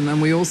promote them,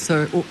 and we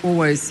also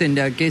always send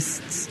our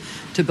guests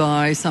to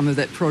buy some of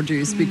that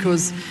produce,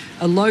 because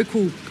a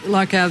local,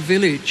 like our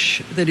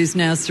village that is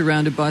now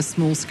surrounded by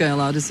small-scale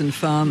artisan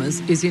farmers,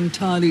 is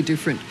entirely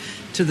different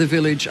to the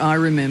village I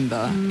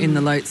remember in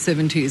the late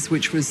 70s,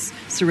 which was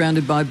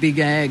surrounded by big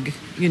ag,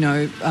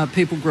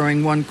 people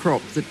growing one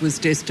crop that was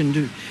destined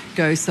to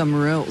go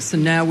somewhere else.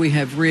 And now we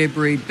have rare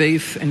breed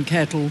beef and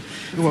cattle.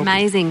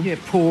 Amazing. Yeah,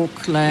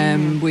 pork,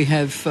 lamb. We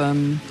have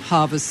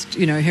harvest,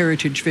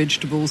 heritage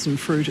vegetables and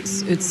fruit. It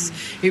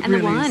and really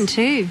the wine is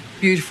too.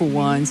 Beautiful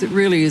wines. It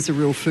really is a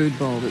real food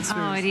bowl.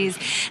 It is.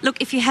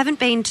 Look, if you haven't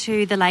been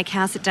to the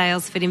Lakehouse at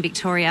Daylesford in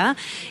Victoria,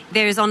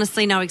 there is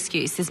honestly no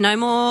excuse. There's no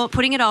more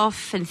putting it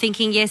off and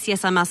thinking,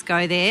 yes, I must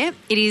go there.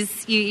 It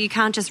is, you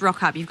can't just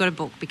rock up. You've got to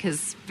book,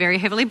 because very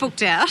heavily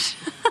booked out.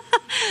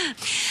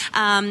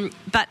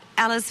 But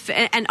Alice,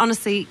 and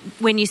honestly,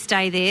 when you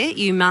stay there,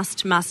 you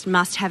must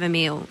have a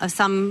meal of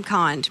some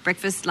kind,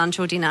 breakfast, lunch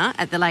or dinner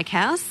at the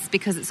Lakehouse,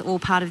 because it's all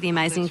part of the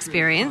amazing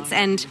experience.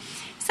 Really, and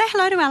say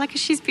hello to Alla,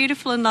 because she's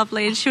beautiful and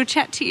lovely, and she'll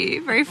chat to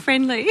you, very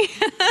friendly.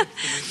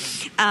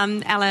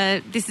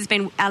 Alla, this has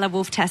been Alla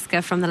Wolf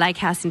Tasker from the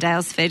Lakehouse in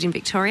Daylesford in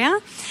Victoria.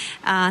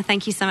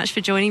 Thank you so much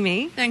for joining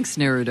me. Thanks,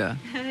 Nerida.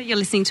 You're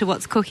listening to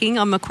What's Cooking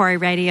on Macquarie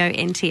Radio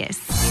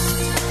NTS.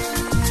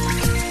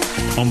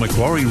 On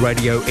Macquarie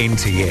Radio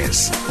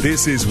NTS,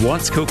 this is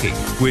What's Cooking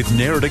with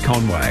Nerida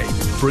Conway,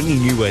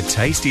 bringing you a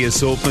tasty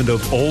assortment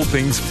of all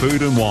things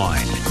food and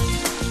wine.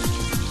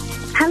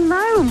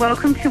 Hello and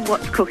welcome to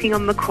What's Cooking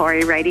on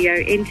Macquarie Radio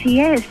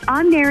NTS.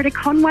 I'm Nerida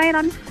Conway and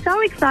I'm so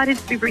excited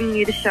to be bringing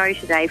you the show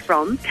today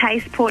from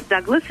Taste Port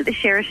Douglas at the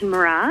Sheraton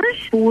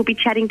Mirage. We'll be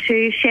chatting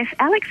to Chef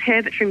Alex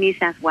Herbert from New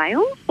South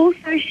Wales,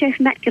 also Chef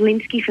Matt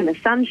Golinski from the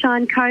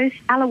Sunshine Coast.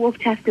 Alla Wolf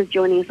Tasker's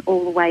joining us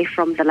all the way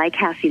from the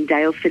Lakehouse in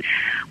Daylesford.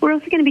 We're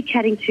also going to be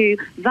chatting to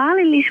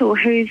Valli Little,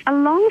 who's a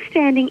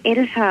long-standing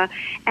editor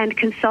and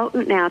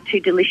consultant now to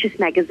Delicious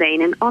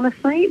magazine. And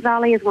honestly,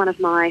 Valli is one of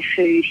my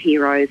food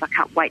heroes. I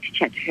can't wait to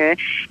chat to her.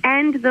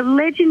 And the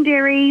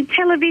legendary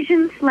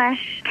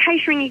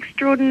television/catering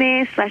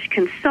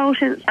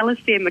extraordinaire/consultant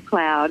Alastair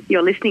McLeod.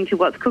 You're listening to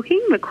What's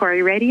Cooking,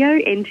 Macquarie Radio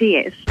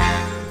NTS.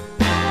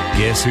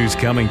 Guess who's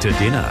coming to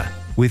dinner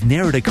with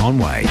Nerida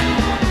Conway?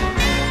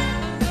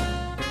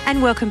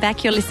 And welcome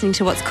back. You're listening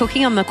to What's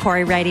Cooking on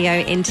Macquarie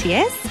Radio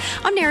NTS.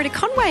 I'm Nerida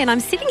Conway and I'm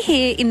sitting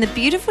here in the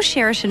beautiful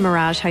Sheraton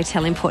Mirage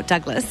Hotel in Port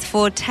Douglas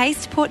for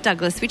Taste Port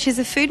Douglas, which is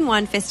a food and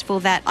wine festival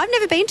that I've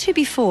never been to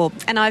before.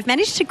 And I've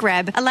managed to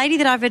grab a lady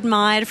that I've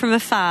admired from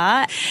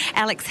afar,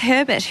 Alex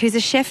Herbert, who's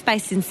a chef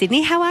based in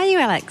Sydney. How are you,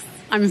 Alex?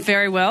 I'm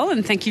very well,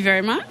 and thank you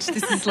very much.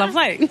 This is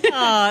lovely.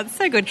 Oh, it's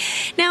so good.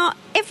 Now,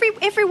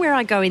 everywhere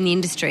I go in the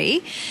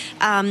industry,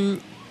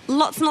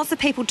 lots and lots of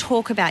people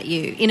talk about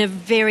you in a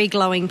very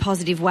glowing,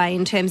 positive way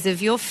in terms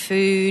of your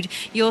food,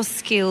 your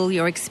skill,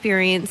 your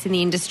experience in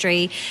the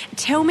industry.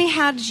 Tell me,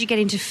 how did you get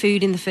into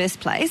food in the first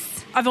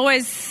place? I've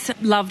always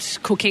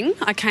loved cooking.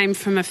 I came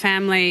from a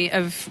family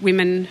of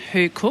women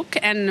who cook,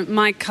 and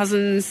my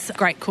cousins are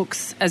great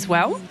cooks as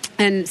well.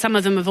 And some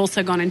of them have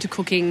also gone into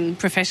cooking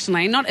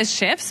professionally, not as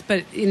chefs,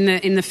 but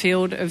in the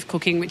field of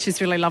cooking, which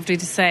is really lovely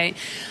to see.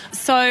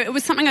 So it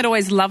was something I'd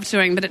always loved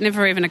doing, but it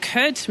never even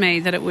occurred to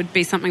me that it would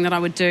be something that I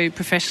would do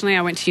professionally.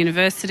 I went to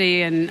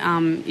university and,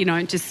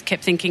 just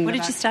kept thinking. What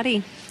did you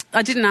study?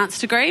 I did an arts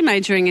degree,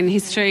 majoring in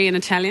history and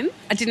Italian.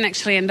 I didn't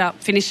actually end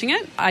up finishing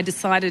it. I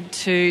decided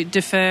to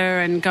defer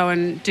and go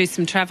and do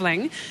some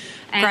travelling.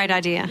 Great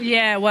idea.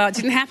 Yeah, well, it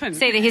didn't happen.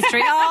 See the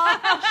history.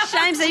 Oh,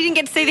 shame. So you didn't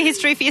get to see the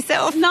history for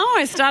yourself. No,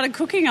 I started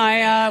cooking.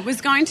 I was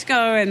going to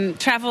go and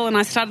travel, and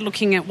I started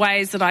looking at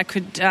ways that I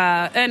could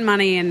earn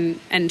money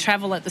and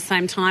travel at the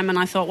same time. And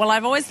I thought, well,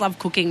 I've always loved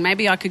cooking.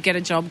 Maybe I could get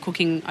a job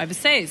cooking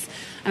overseas.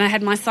 And I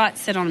had my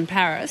sights set on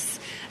Paris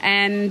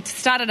and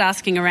started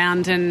asking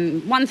around,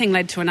 and one thing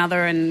led to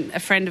another, and a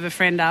friend of a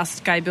friend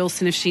asked Gay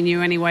Bilson if she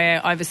knew anywhere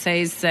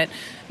overseas that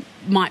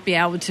might be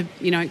able to,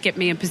 get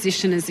me a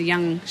position as a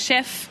young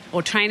chef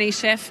or trainee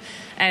chef.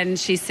 And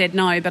she said,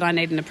 no, but I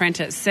need an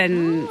apprentice.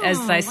 And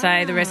as they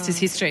say, the rest is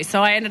history.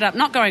 So I ended up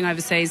not going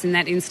overseas in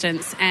that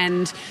instance.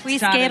 And were you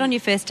scared on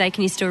your first day?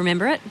 Can you still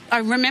remember it? I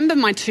remember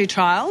my 2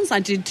 trials. I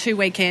did 2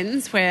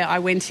 weekends where I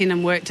went in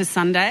and worked a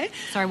Sunday.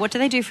 Sorry, what do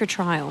they do for a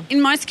trial?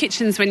 In most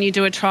kitchens, when you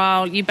do a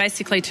trial, you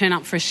basically turn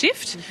up for a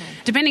shift,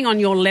 depending on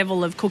your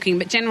level of cooking.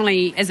 But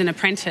generally, as an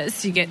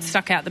apprentice, you get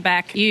stuck out the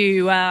back.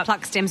 You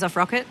pluck stems off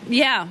rocket?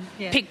 Yeah.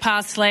 Pick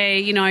parsley,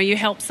 you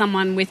help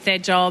someone with their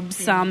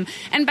jobs.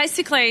 And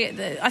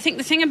basically, I think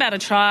the thing about a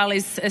trial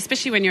is,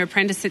 especially when you're an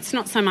apprentice, it's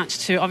not so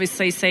much to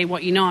obviously see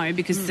what you know,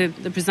 because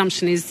the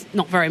presumption is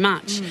not very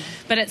much.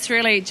 But it's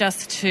really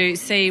just to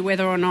see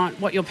whether or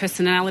not what your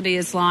personality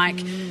is like.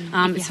 If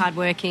you're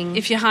hardworking.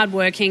 If you're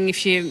hardworking,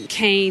 if you're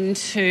keen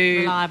to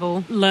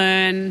reliable.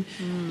 Learn.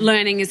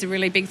 Learning is a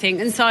really big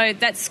thing. And so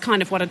that's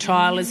kind of what a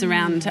trial is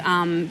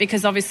around,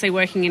 because obviously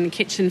working in a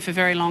kitchen for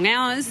very long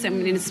hours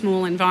and in a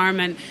small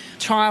environment,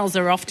 trials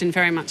are often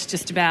very much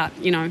just about,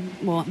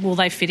 will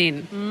they fit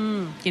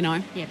in,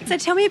 Yeah. So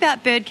tell me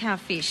about Bird Cow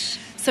Fish.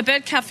 So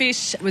Bird Cow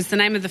Fish was the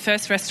name of the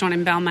first restaurant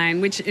in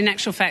Balmain, which in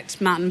actual fact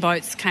Martin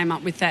Boats came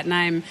up with that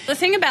name. The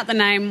thing about the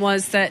name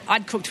was that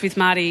I'd cooked with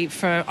Marty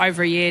for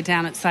over a year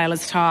down at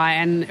Sailor's Tie,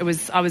 and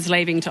I was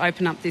leaving to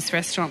open up this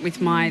restaurant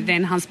with my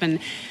then husband.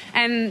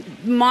 And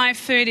my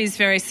food is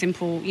very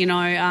simple,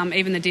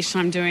 even the dish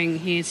I'm doing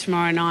here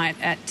tomorrow night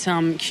at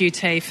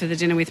QT for the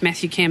dinner with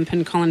Matthew Kemp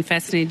and Colin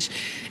Fassnage.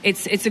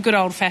 It's a good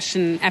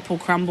old-fashioned apple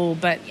crumble,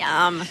 but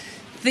yum.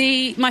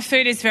 My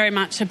food is very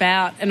much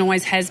about, and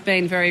always has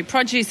been, very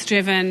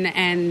produce-driven,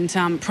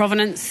 and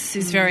provenance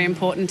is very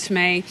important to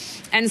me.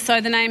 And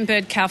so the name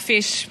Bird Cow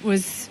Fish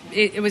was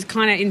it was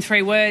kind of in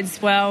 3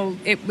 words. Well,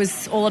 it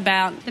was all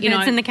about the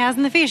birds and the cows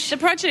and the fish, the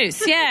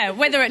produce. Yeah,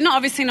 whether it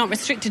obviously not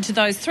restricted to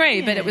those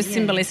 3, but it was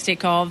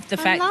symbolistic of the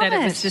fact that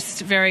it was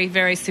just very,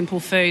 very simple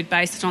food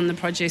based on the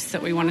produce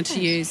that we wanted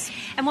to use.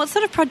 And what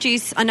sort of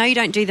produce? I know you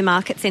don't do the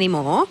markets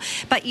anymore,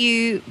 but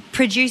you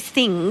produce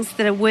things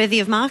that are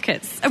worthy of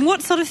markets. And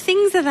what sort of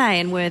things are they,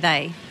 and were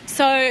they? So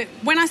So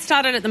when I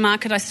started at the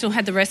market, I still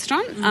had the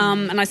restaurant,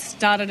 and I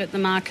started at the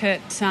market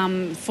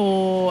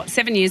for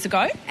 7 years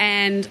ago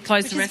and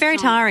closed the restaurant. It's very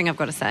tiring, I've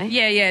got to say.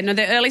 Yeah, no,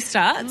 they're early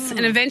starts.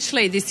 And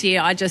eventually this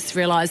year I just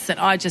realised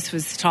that I just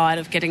was tired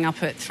of getting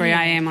up at 3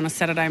 a.m. on a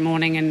Saturday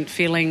morning and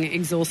feeling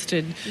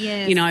exhausted,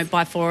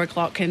 by 4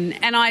 o'clock. And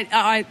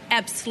I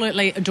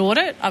absolutely adored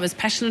it. I was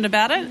passionate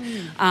about it,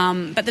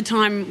 but the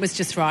time was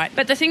just right.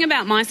 But the thing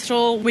about my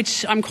stall,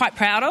 which I'm quite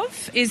proud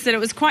of, is that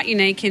it was quite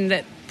unique in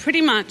that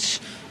pretty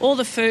much all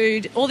the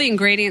food, all the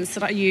ingredients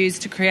that I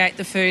used to create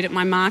the food at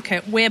my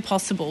market, where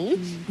possible,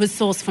 was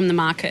sourced from the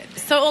market.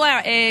 So all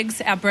our eggs,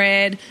 our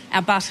bread,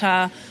 our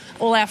butter,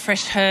 all our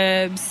fresh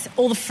herbs,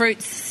 all the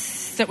fruits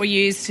that were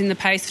used in the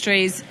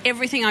pastries,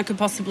 everything I could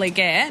possibly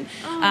get,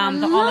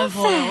 the olive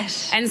oil.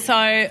 And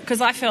so,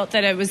 because I felt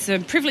that it was a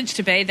privilege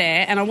to be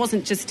there, and I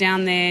wasn't just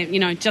down there,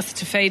 just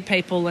to feed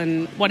people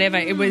and whatever.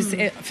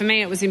 For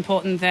me, it was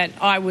important that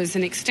I was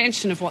an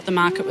extension of what the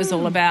market was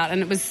all about,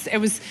 and it was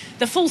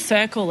the full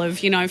circle of,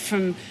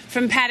 from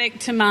paddock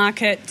to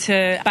market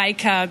to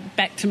baker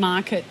back to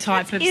market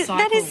type of cycle.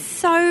 That is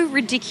so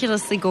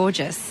ridiculously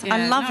gorgeous.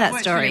 I love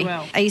that story. Really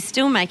well. Are you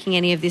still making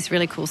any of this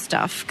really cool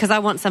stuff? Because I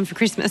want some for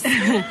Christmas.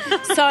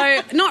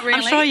 So, not really.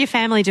 I'm sure your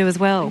family do as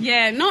well.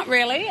 Yeah, not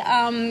really.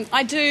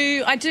 I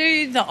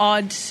do the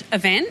odd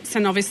events,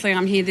 and obviously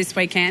I'm here this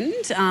weekend,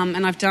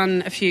 and I've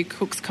done a few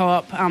Cooks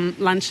Co-op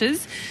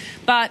lunches.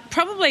 But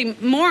probably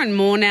more and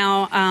more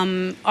now,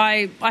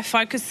 I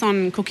focus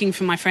on cooking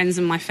for my friends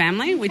and my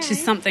family, which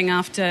is something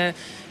after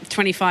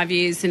 25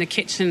 years in a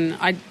kitchen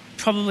I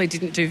probably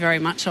didn't do very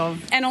much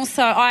of. And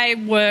also I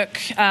work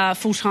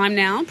full-time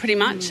now, pretty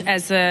much,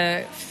 as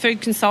a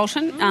food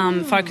consultant,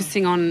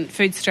 focusing on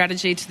food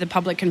strategy to the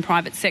public and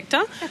private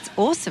sector. That's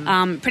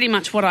awesome. Pretty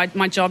much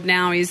my job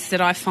now is that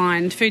I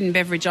find food and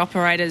beverage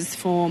operators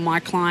for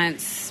my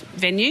clients'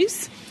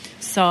 venues.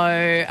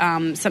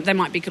 So they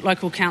might be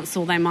local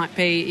council, they might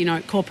be,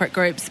 corporate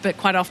groups, but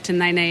quite often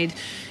they need,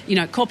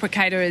 corporate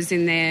caterers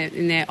in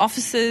their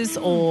offices,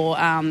 or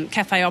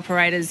cafe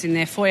operators in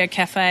their foyer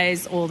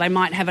cafes, or they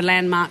might have a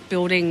landmark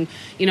building,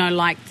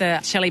 like the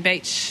Shelley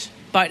Beach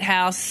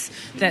boathouse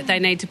that they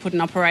need to put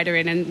an operator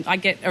in, and I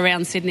get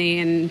around Sydney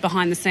and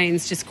behind the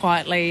scenes just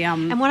quietly.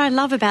 And what I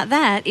love about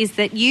that is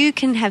that you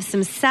can have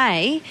some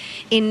say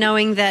in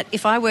knowing that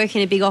if I work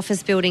in a big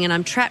office building and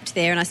I'm trapped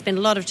there and I spend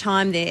a lot of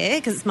time there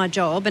because it's my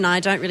job and I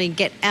don't really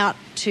get out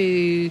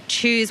to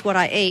choose what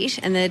I eat,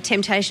 and the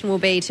temptation will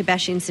be to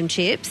bash in some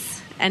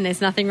chips, and there's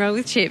nothing wrong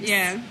with chips.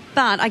 Yeah.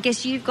 But I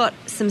guess you've got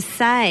some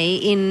say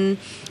in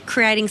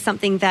creating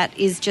something that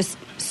is just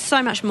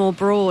so much more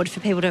broad for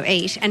people to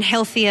eat, and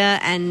healthier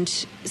and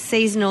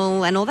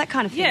seasonal and all that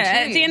kind of thing. Yeah,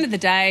 too. At the end of the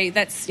day,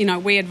 that's,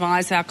 we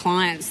advise our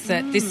clients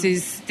that this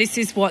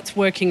is what's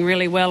working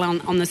really well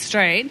on the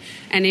street,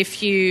 and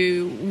if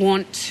you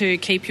want to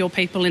keep your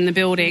people in the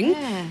building,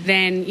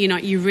 then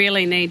you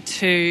really need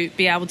to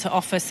be able to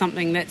offer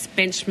something that's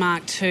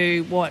benchmarked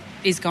to what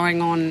is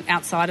going on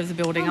outside of the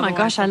building. Oh my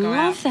gosh, I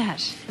love that.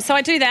 So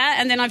I do that,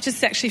 and then I've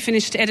just actually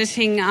finished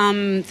editing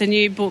the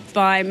new book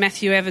by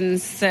Matthew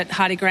Evans that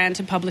Hardy Grant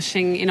are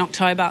publishing in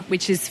October,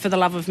 which is For the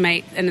Love of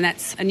Meat, and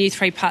that's a new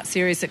 3-part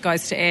series that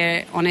goes to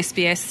air on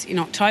SBS in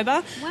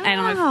October. Wow. And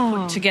I've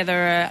put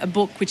together a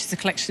book which is a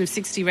collection of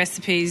 60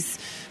 recipes,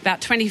 about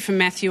 20 from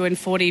Matthew and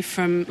 40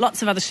 from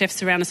lots of other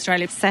chefs around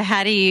Australia. So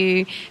how do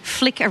you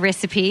flick a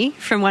recipe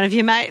from one of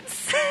your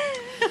mates?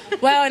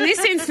 Well, in this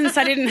instance,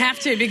 I didn't have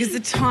to because the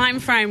time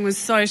frame was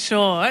so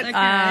short. Okay.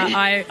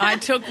 I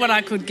took what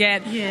I could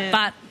get,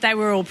 but they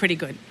were all pretty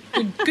good.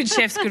 Good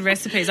chefs, good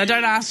recipes. I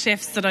don't ask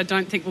chefs that I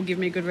don't think will give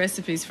me good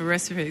recipes for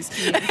recipes.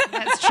 Yes,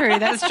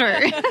 that's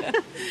true.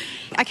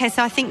 Okay,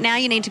 so I think now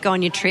you need to go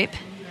on your trip.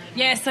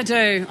 Yes, I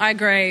do. I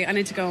agree. I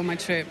need to go on my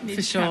trip,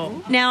 for sure.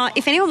 Now,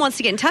 if anyone wants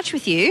to get in touch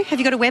with you, have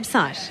you got a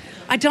website?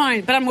 I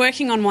don't, but I'm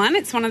working on one.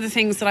 It's one of the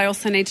things that I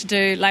also need to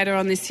do later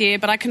on this year,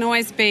 but I can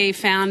always be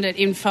found at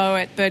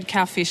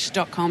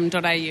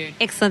info@birdcowfish.com.au.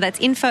 Excellent. That's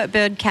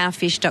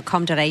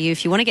info@birdcowfish.com.au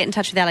if you want to get in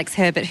touch with Alex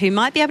Herbert, who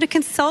might be able to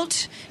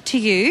consult to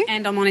you.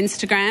 And I'm on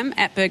Instagram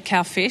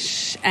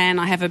 @birdcowfish, and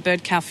I have a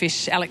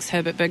Birdcowfish, Alex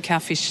Herbert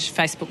Birdcowfish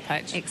Facebook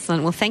page.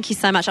 Excellent. Well, thank you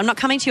so much. I'm not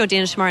coming to your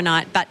dinner tomorrow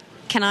night, but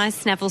can I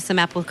snaffle some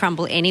apple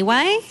crumble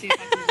anyway? See if I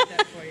can do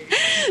that for you.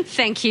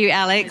 Thank you,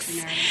 Alex.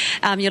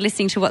 You're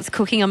listening to What's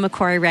Cooking on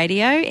Macquarie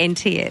Radio,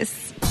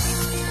 NTS.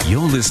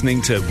 You're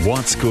listening to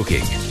What's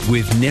Cooking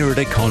with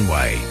Nerida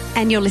Conway.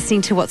 And you're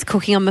listening to What's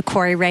Cooking on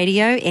Macquarie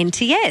Radio,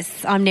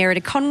 NTS. I'm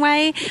Nerida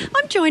Conway.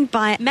 I'm joined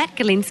by Matt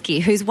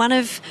Golinski, who's one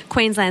of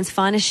Queensland's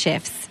finest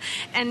chefs.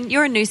 And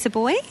you're a Noosa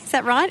boy, is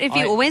that right? Have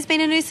you always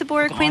been a Noosa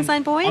boy or a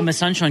Queensland boy? I'm a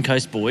Sunshine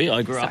Coast boy.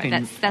 I grew up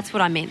in... That's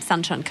what I meant,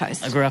 Sunshine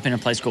Coast. I grew up in a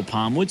place called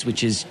Palmwoods,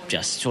 which is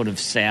just sort of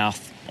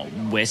south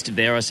west of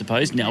there, I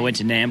suppose. Now I went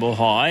to Nambour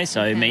High,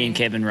 so me and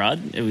Kevin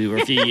Rudd, we were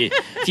a few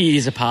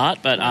years apart.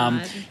 But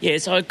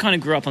so I kind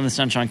of grew up on the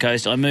Sunshine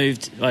Coast. I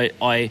moved.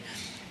 I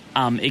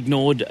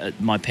ignored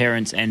my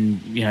parents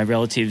and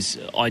relatives'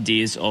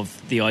 ideas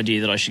of the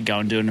idea that I should go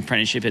and do an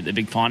apprenticeship at the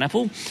Big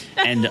Pineapple,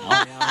 and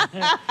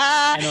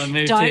I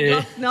moved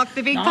Don't knock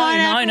the Big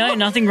Pineapple. No,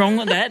 nothing wrong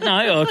with that.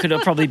 No, I could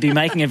probably be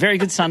making a very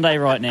good Sunday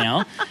right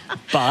now,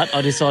 but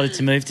I decided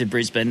to move to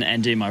Brisbane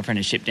and do my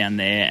apprenticeship down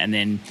there, and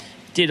then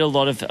did a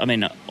lot of. I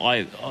mean,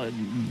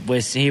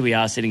 here we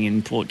are sitting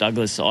in Port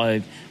Douglas. I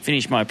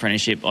finished my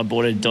apprenticeship. I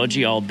bought a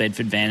dodgy old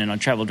Bedford van and I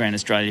travelled around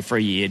Australia for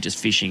a year just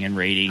fishing and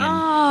reading.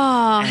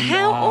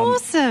 How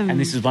awesome. And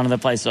this is one of the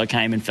places I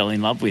came and fell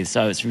in love with,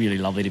 so it's really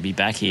lovely to be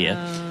back here.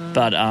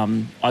 But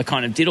I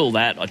kind of did all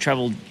that. I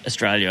travelled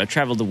Australia, I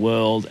travelled the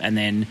world, and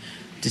then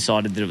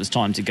decided that it was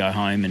time to go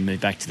home and move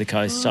back to the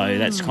coast. So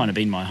that's kind of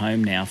been my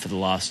home now for the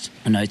last,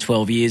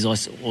 12 years or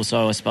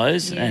so, I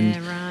suppose. Yeah, and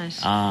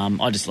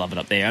right. I just love it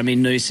up there. I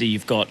mean, Noosa,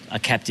 you've got a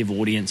captive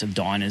audience of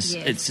diners.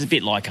 Yes. It's a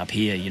bit like up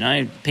here,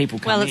 people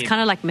come Well, it's here.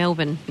 kind of like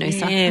Melbourne,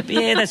 Noosa.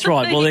 Yeah, that's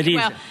right. Well, it is.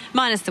 Well,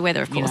 minus the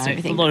weather, of course, and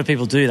everything. A lot of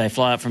people do. They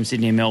fly up from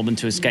Sydney and Melbourne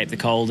to escape the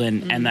cold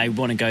and they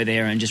want to go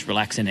there and just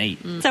relax and eat.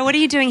 So what are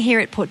you doing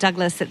here at Port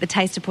Douglas at the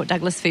Taste of Port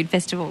Douglas Food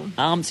Festival?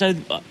 So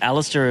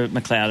Alastair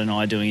McLeod and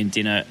I are doing a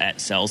dinner at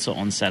Salsa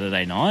on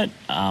Saturday night.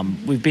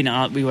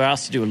 We were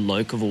asked to do a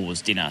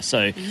locavores dinner.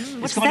 So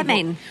what does that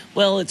mean?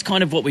 Well, it's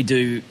kind of what we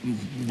do,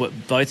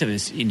 both of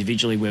us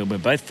individually, where we're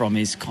both from,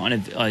 is kind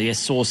of,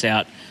 source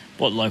out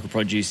what local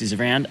produce is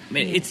around. I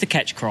mean, it's the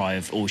catch cry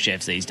of all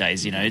chefs these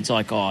days, It's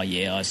like,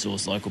 I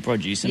source local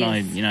produce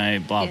and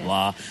yes.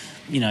 blah.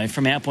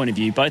 From our point of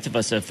view, both of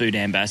us are food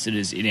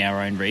ambassadors in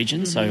our own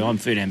region. So I'm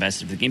food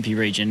ambassador for the Gympie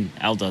region,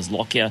 Al does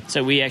Lockyer.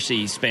 So we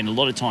actually spend a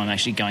lot of time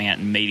actually going out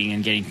and meeting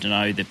and getting to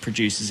know the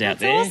producers out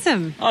there. That's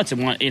awesome.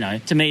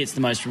 To me, it's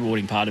the most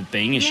rewarding part of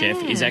being a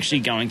chef is actually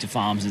going to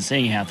farms and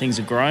seeing how things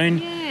are grown,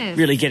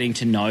 really getting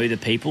to know the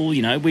people.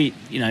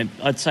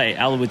 I'd say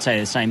Alla would say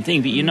the same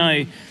thing, but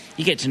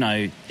you get to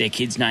know their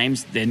kids'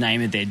 names, their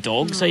name of their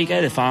dog. So you go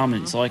to the farm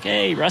and it's like,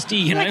 hey,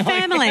 Rusty, like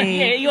family.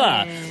 Yeah, you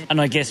are. And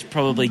I guess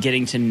probably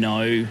getting to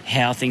know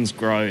how things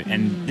grow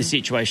and the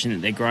situation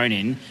that they're grown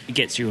in, it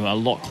gets you a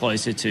lot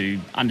closer to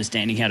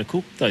understanding how to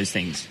cook those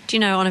things. Do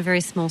you know, on a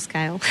very small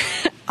scale,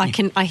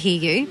 I hear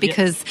you,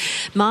 because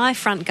my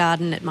front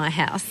garden at my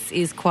house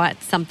is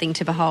quite something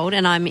to behold,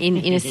 and I'm in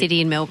inner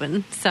city in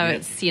Melbourne, so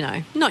it's,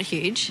 not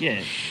huge.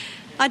 Yeah.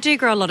 I do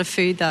grow a lot of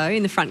food, though,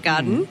 in the front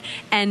garden.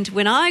 And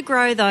when I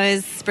grow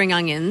those spring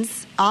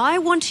onions, I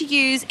want to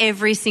use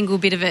every single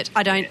bit of it.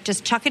 I don't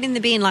just chuck it in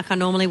the bin like I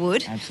normally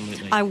would.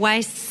 Absolutely. I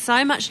waste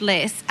so much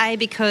less,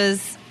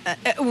 because...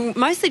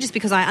 mostly just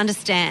because I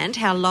understand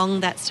how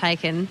long that's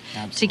taken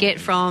to get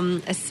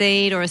from a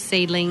seed or a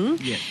seedling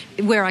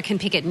where I can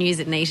pick it and use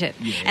it and eat it.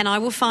 Yeah. And I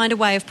will find a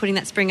way of putting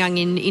that spring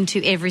onion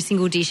into every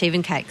single dish,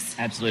 even cakes.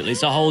 Absolutely.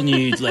 It's a whole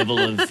new level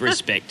of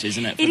respect,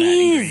 isn't it, for it that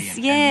is, ingredient?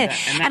 yeah.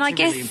 And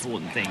that's a really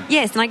important thing.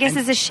 Yes, and I guess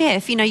as a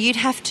chef, you'd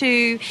have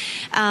to,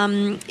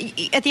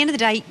 at the end of the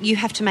day, you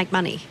have to make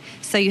money.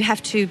 So you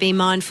have to be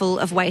mindful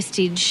of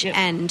wastage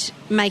and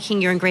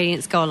making your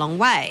ingredients go a long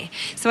way.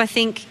 So I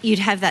think you'd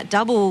have that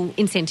double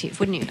incentive,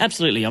 wouldn't you?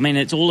 Absolutely. I mean,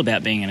 it's all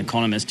about being an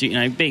economist.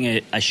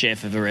 Being a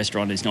chef of a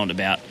restaurant is not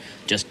about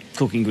just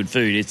cooking good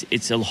food.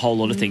 It's a whole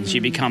lot of things. You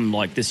become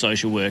like the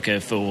social worker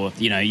for,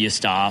 your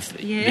staff.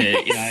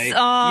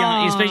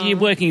 Yes. Especially you're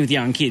working with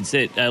young kids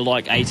that are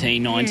like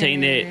 18,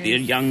 19. They're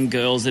young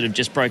girls that have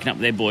just broken up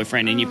with their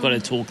boyfriend, and you've got to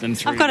talk them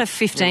through. I've got a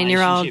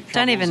 15-year-old.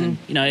 Don't even...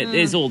 And,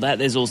 there's all that.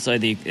 There's also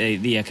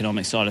the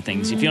economic side of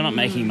things. If you're not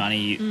making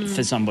money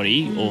for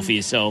somebody or for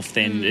yourself,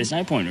 then there's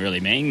no point really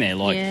being there.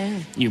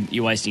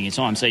 You're wasting your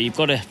time. So you've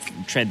got to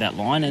tread that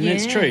line, and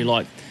it's true.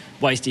 Like,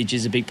 wastage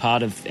is a big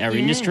part of our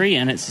industry,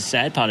 and it's a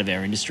sad part of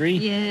our industry.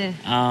 Yeah.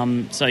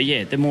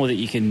 The more that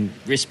you can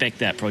respect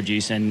that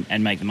produce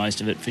and make the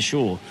most of it, for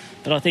sure.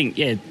 But I think,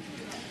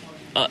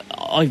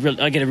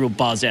 I get a real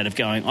buzz out of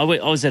going. I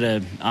was at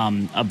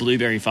a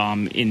blueberry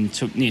farm near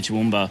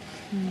Toowoomba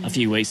a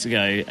few weeks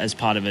ago as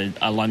part of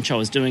a lunch I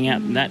was doing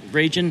out in that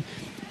region.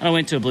 And I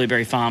went to a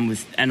blueberry farm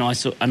and I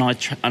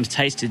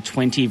tasted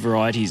 20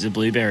 varieties of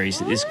blueberries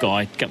that this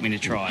guy got me to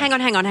try.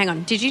 Hang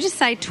on. Did you just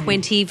say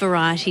 20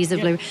 varieties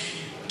of blueberries?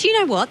 Do you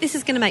know what? This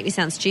is going to make me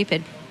sound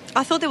stupid.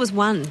 I thought there was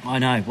one. I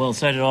know. Well,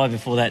 so did I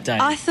before that day.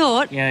 I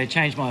thought... It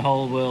changed my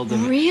whole world.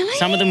 Really?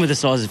 Some of them were the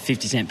size of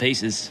 50-cent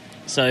pieces.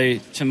 So,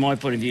 from my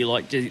point of view,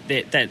 that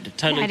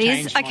totally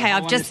changed my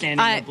whole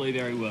understanding of the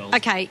blueberry world.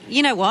 Okay,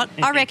 you know what?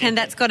 I reckon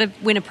that's got to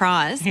win a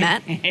prize,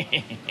 Matt.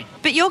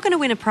 But you're going to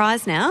win a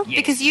prize now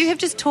because you have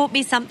just taught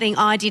me something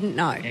I didn't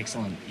know.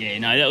 Excellent. Yeah,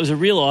 no, that was a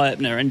real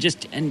eye-opener. And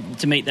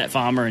to meet that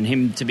farmer and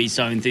him to be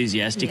so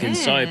enthusiastic and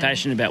so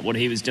passionate about what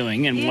he was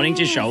doing and wanting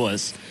to show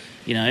us,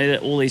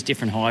 all these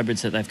different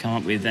hybrids that they've come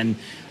up with. And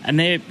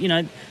they're,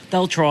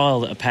 they'll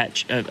trial a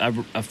patch,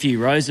 a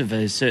few rows of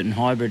a certain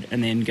hybrid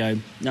and then go,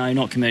 no,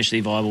 not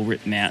commercially viable,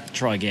 rip them out,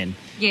 try again.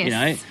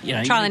 Yes.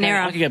 Trial and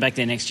error. I could go back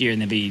there next year and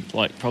there'd be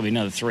probably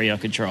another 3 I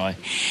could try.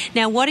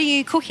 Now, what are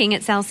you cooking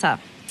at Salsa?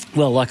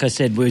 Well, like I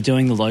said, we're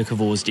doing the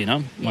locavores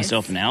dinner,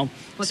 myself and Al.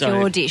 What's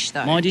your dish,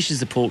 though? My dish is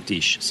the pork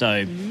dish.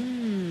 So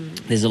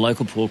There's a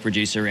local pork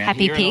producer around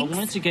Happy here. Pigs. And I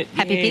wanted to get,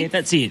 Happy Pigs.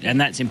 That's it, and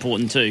that's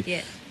important too.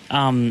 Yeah.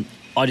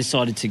 I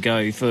decided to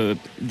go for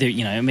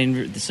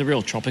it's a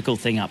real tropical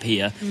thing up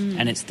here,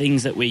 and it's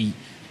things that we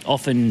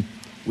often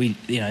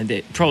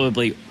they're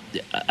probably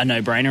a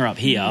no-brainer up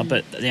here,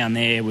 but down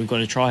there we've got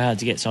to try hard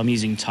to get. So I'm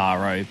using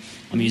taro,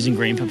 I'm using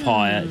green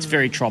papaya. It's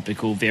very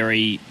tropical,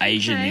 very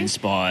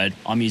Asian-inspired.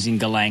 I'm using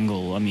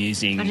galangal. I'm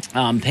using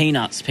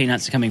peanuts.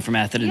 Peanuts are coming from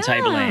Atherton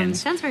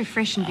Tablelands. Sounds very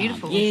fresh and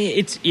beautiful.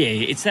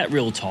 It's that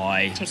real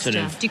Thai Texture. sort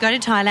of. Do you go to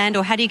Thailand,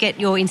 or how do you get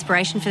your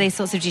inspiration for these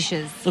sorts of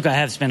dishes? Look, I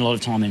have spent a lot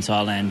of time in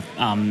Thailand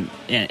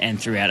and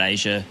throughout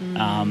Asia.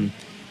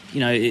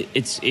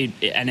 It's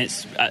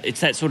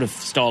that sort of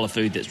style of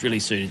food that's really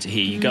suited to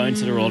here. You go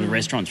into a lot of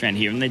restaurants around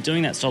here, and they're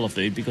doing that style of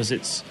food because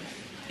it's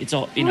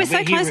all. We're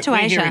so close to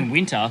Asia. We're here in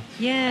winter,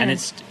 yeah, and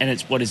it's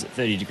what is it,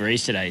 30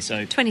 degrees today?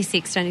 So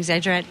 26. Don't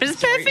exaggerate, but it's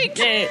perfect.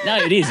 Yeah, no,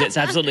 it is. It's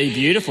absolutely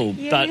beautiful.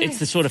 Yes. But it's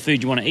the sort of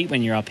food you want to eat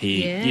when you're up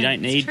here. Yeah, you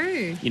don't need,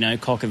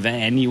 cock a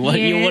van. You want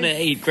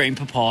to eat green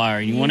papaya,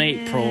 and you want to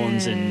eat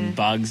prawns and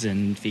bugs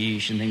and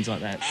fish and things like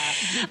that.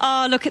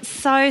 Oh, look, it's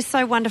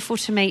so wonderful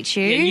to meet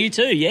you. Yeah, you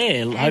too.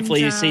 Yeah,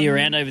 hopefully you see you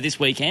around over this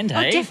weekend.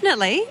 Hey,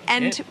 definitely.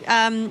 And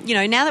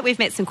now that we've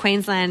met some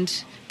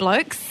Queensland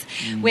blokes,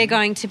 we're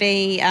going to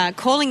be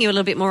calling you a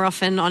little bit more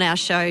often on our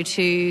show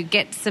to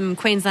get some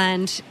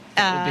Queensland.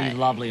 That would be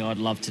lovely. I'd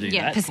love to do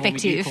that.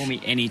 Perspective. Call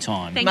me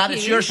anytime. Thank Matt, you.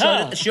 it's your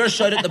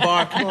shout at the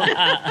bar. Come on.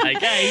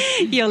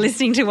 Okay. You're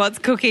listening to What's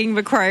Cooking,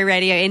 Macquarie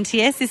Radio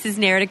NTS. This is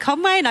Nerida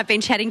Conway, and I've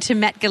been chatting to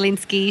Matt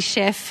Golinski,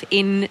 chef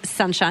in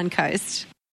Sunshine Coast.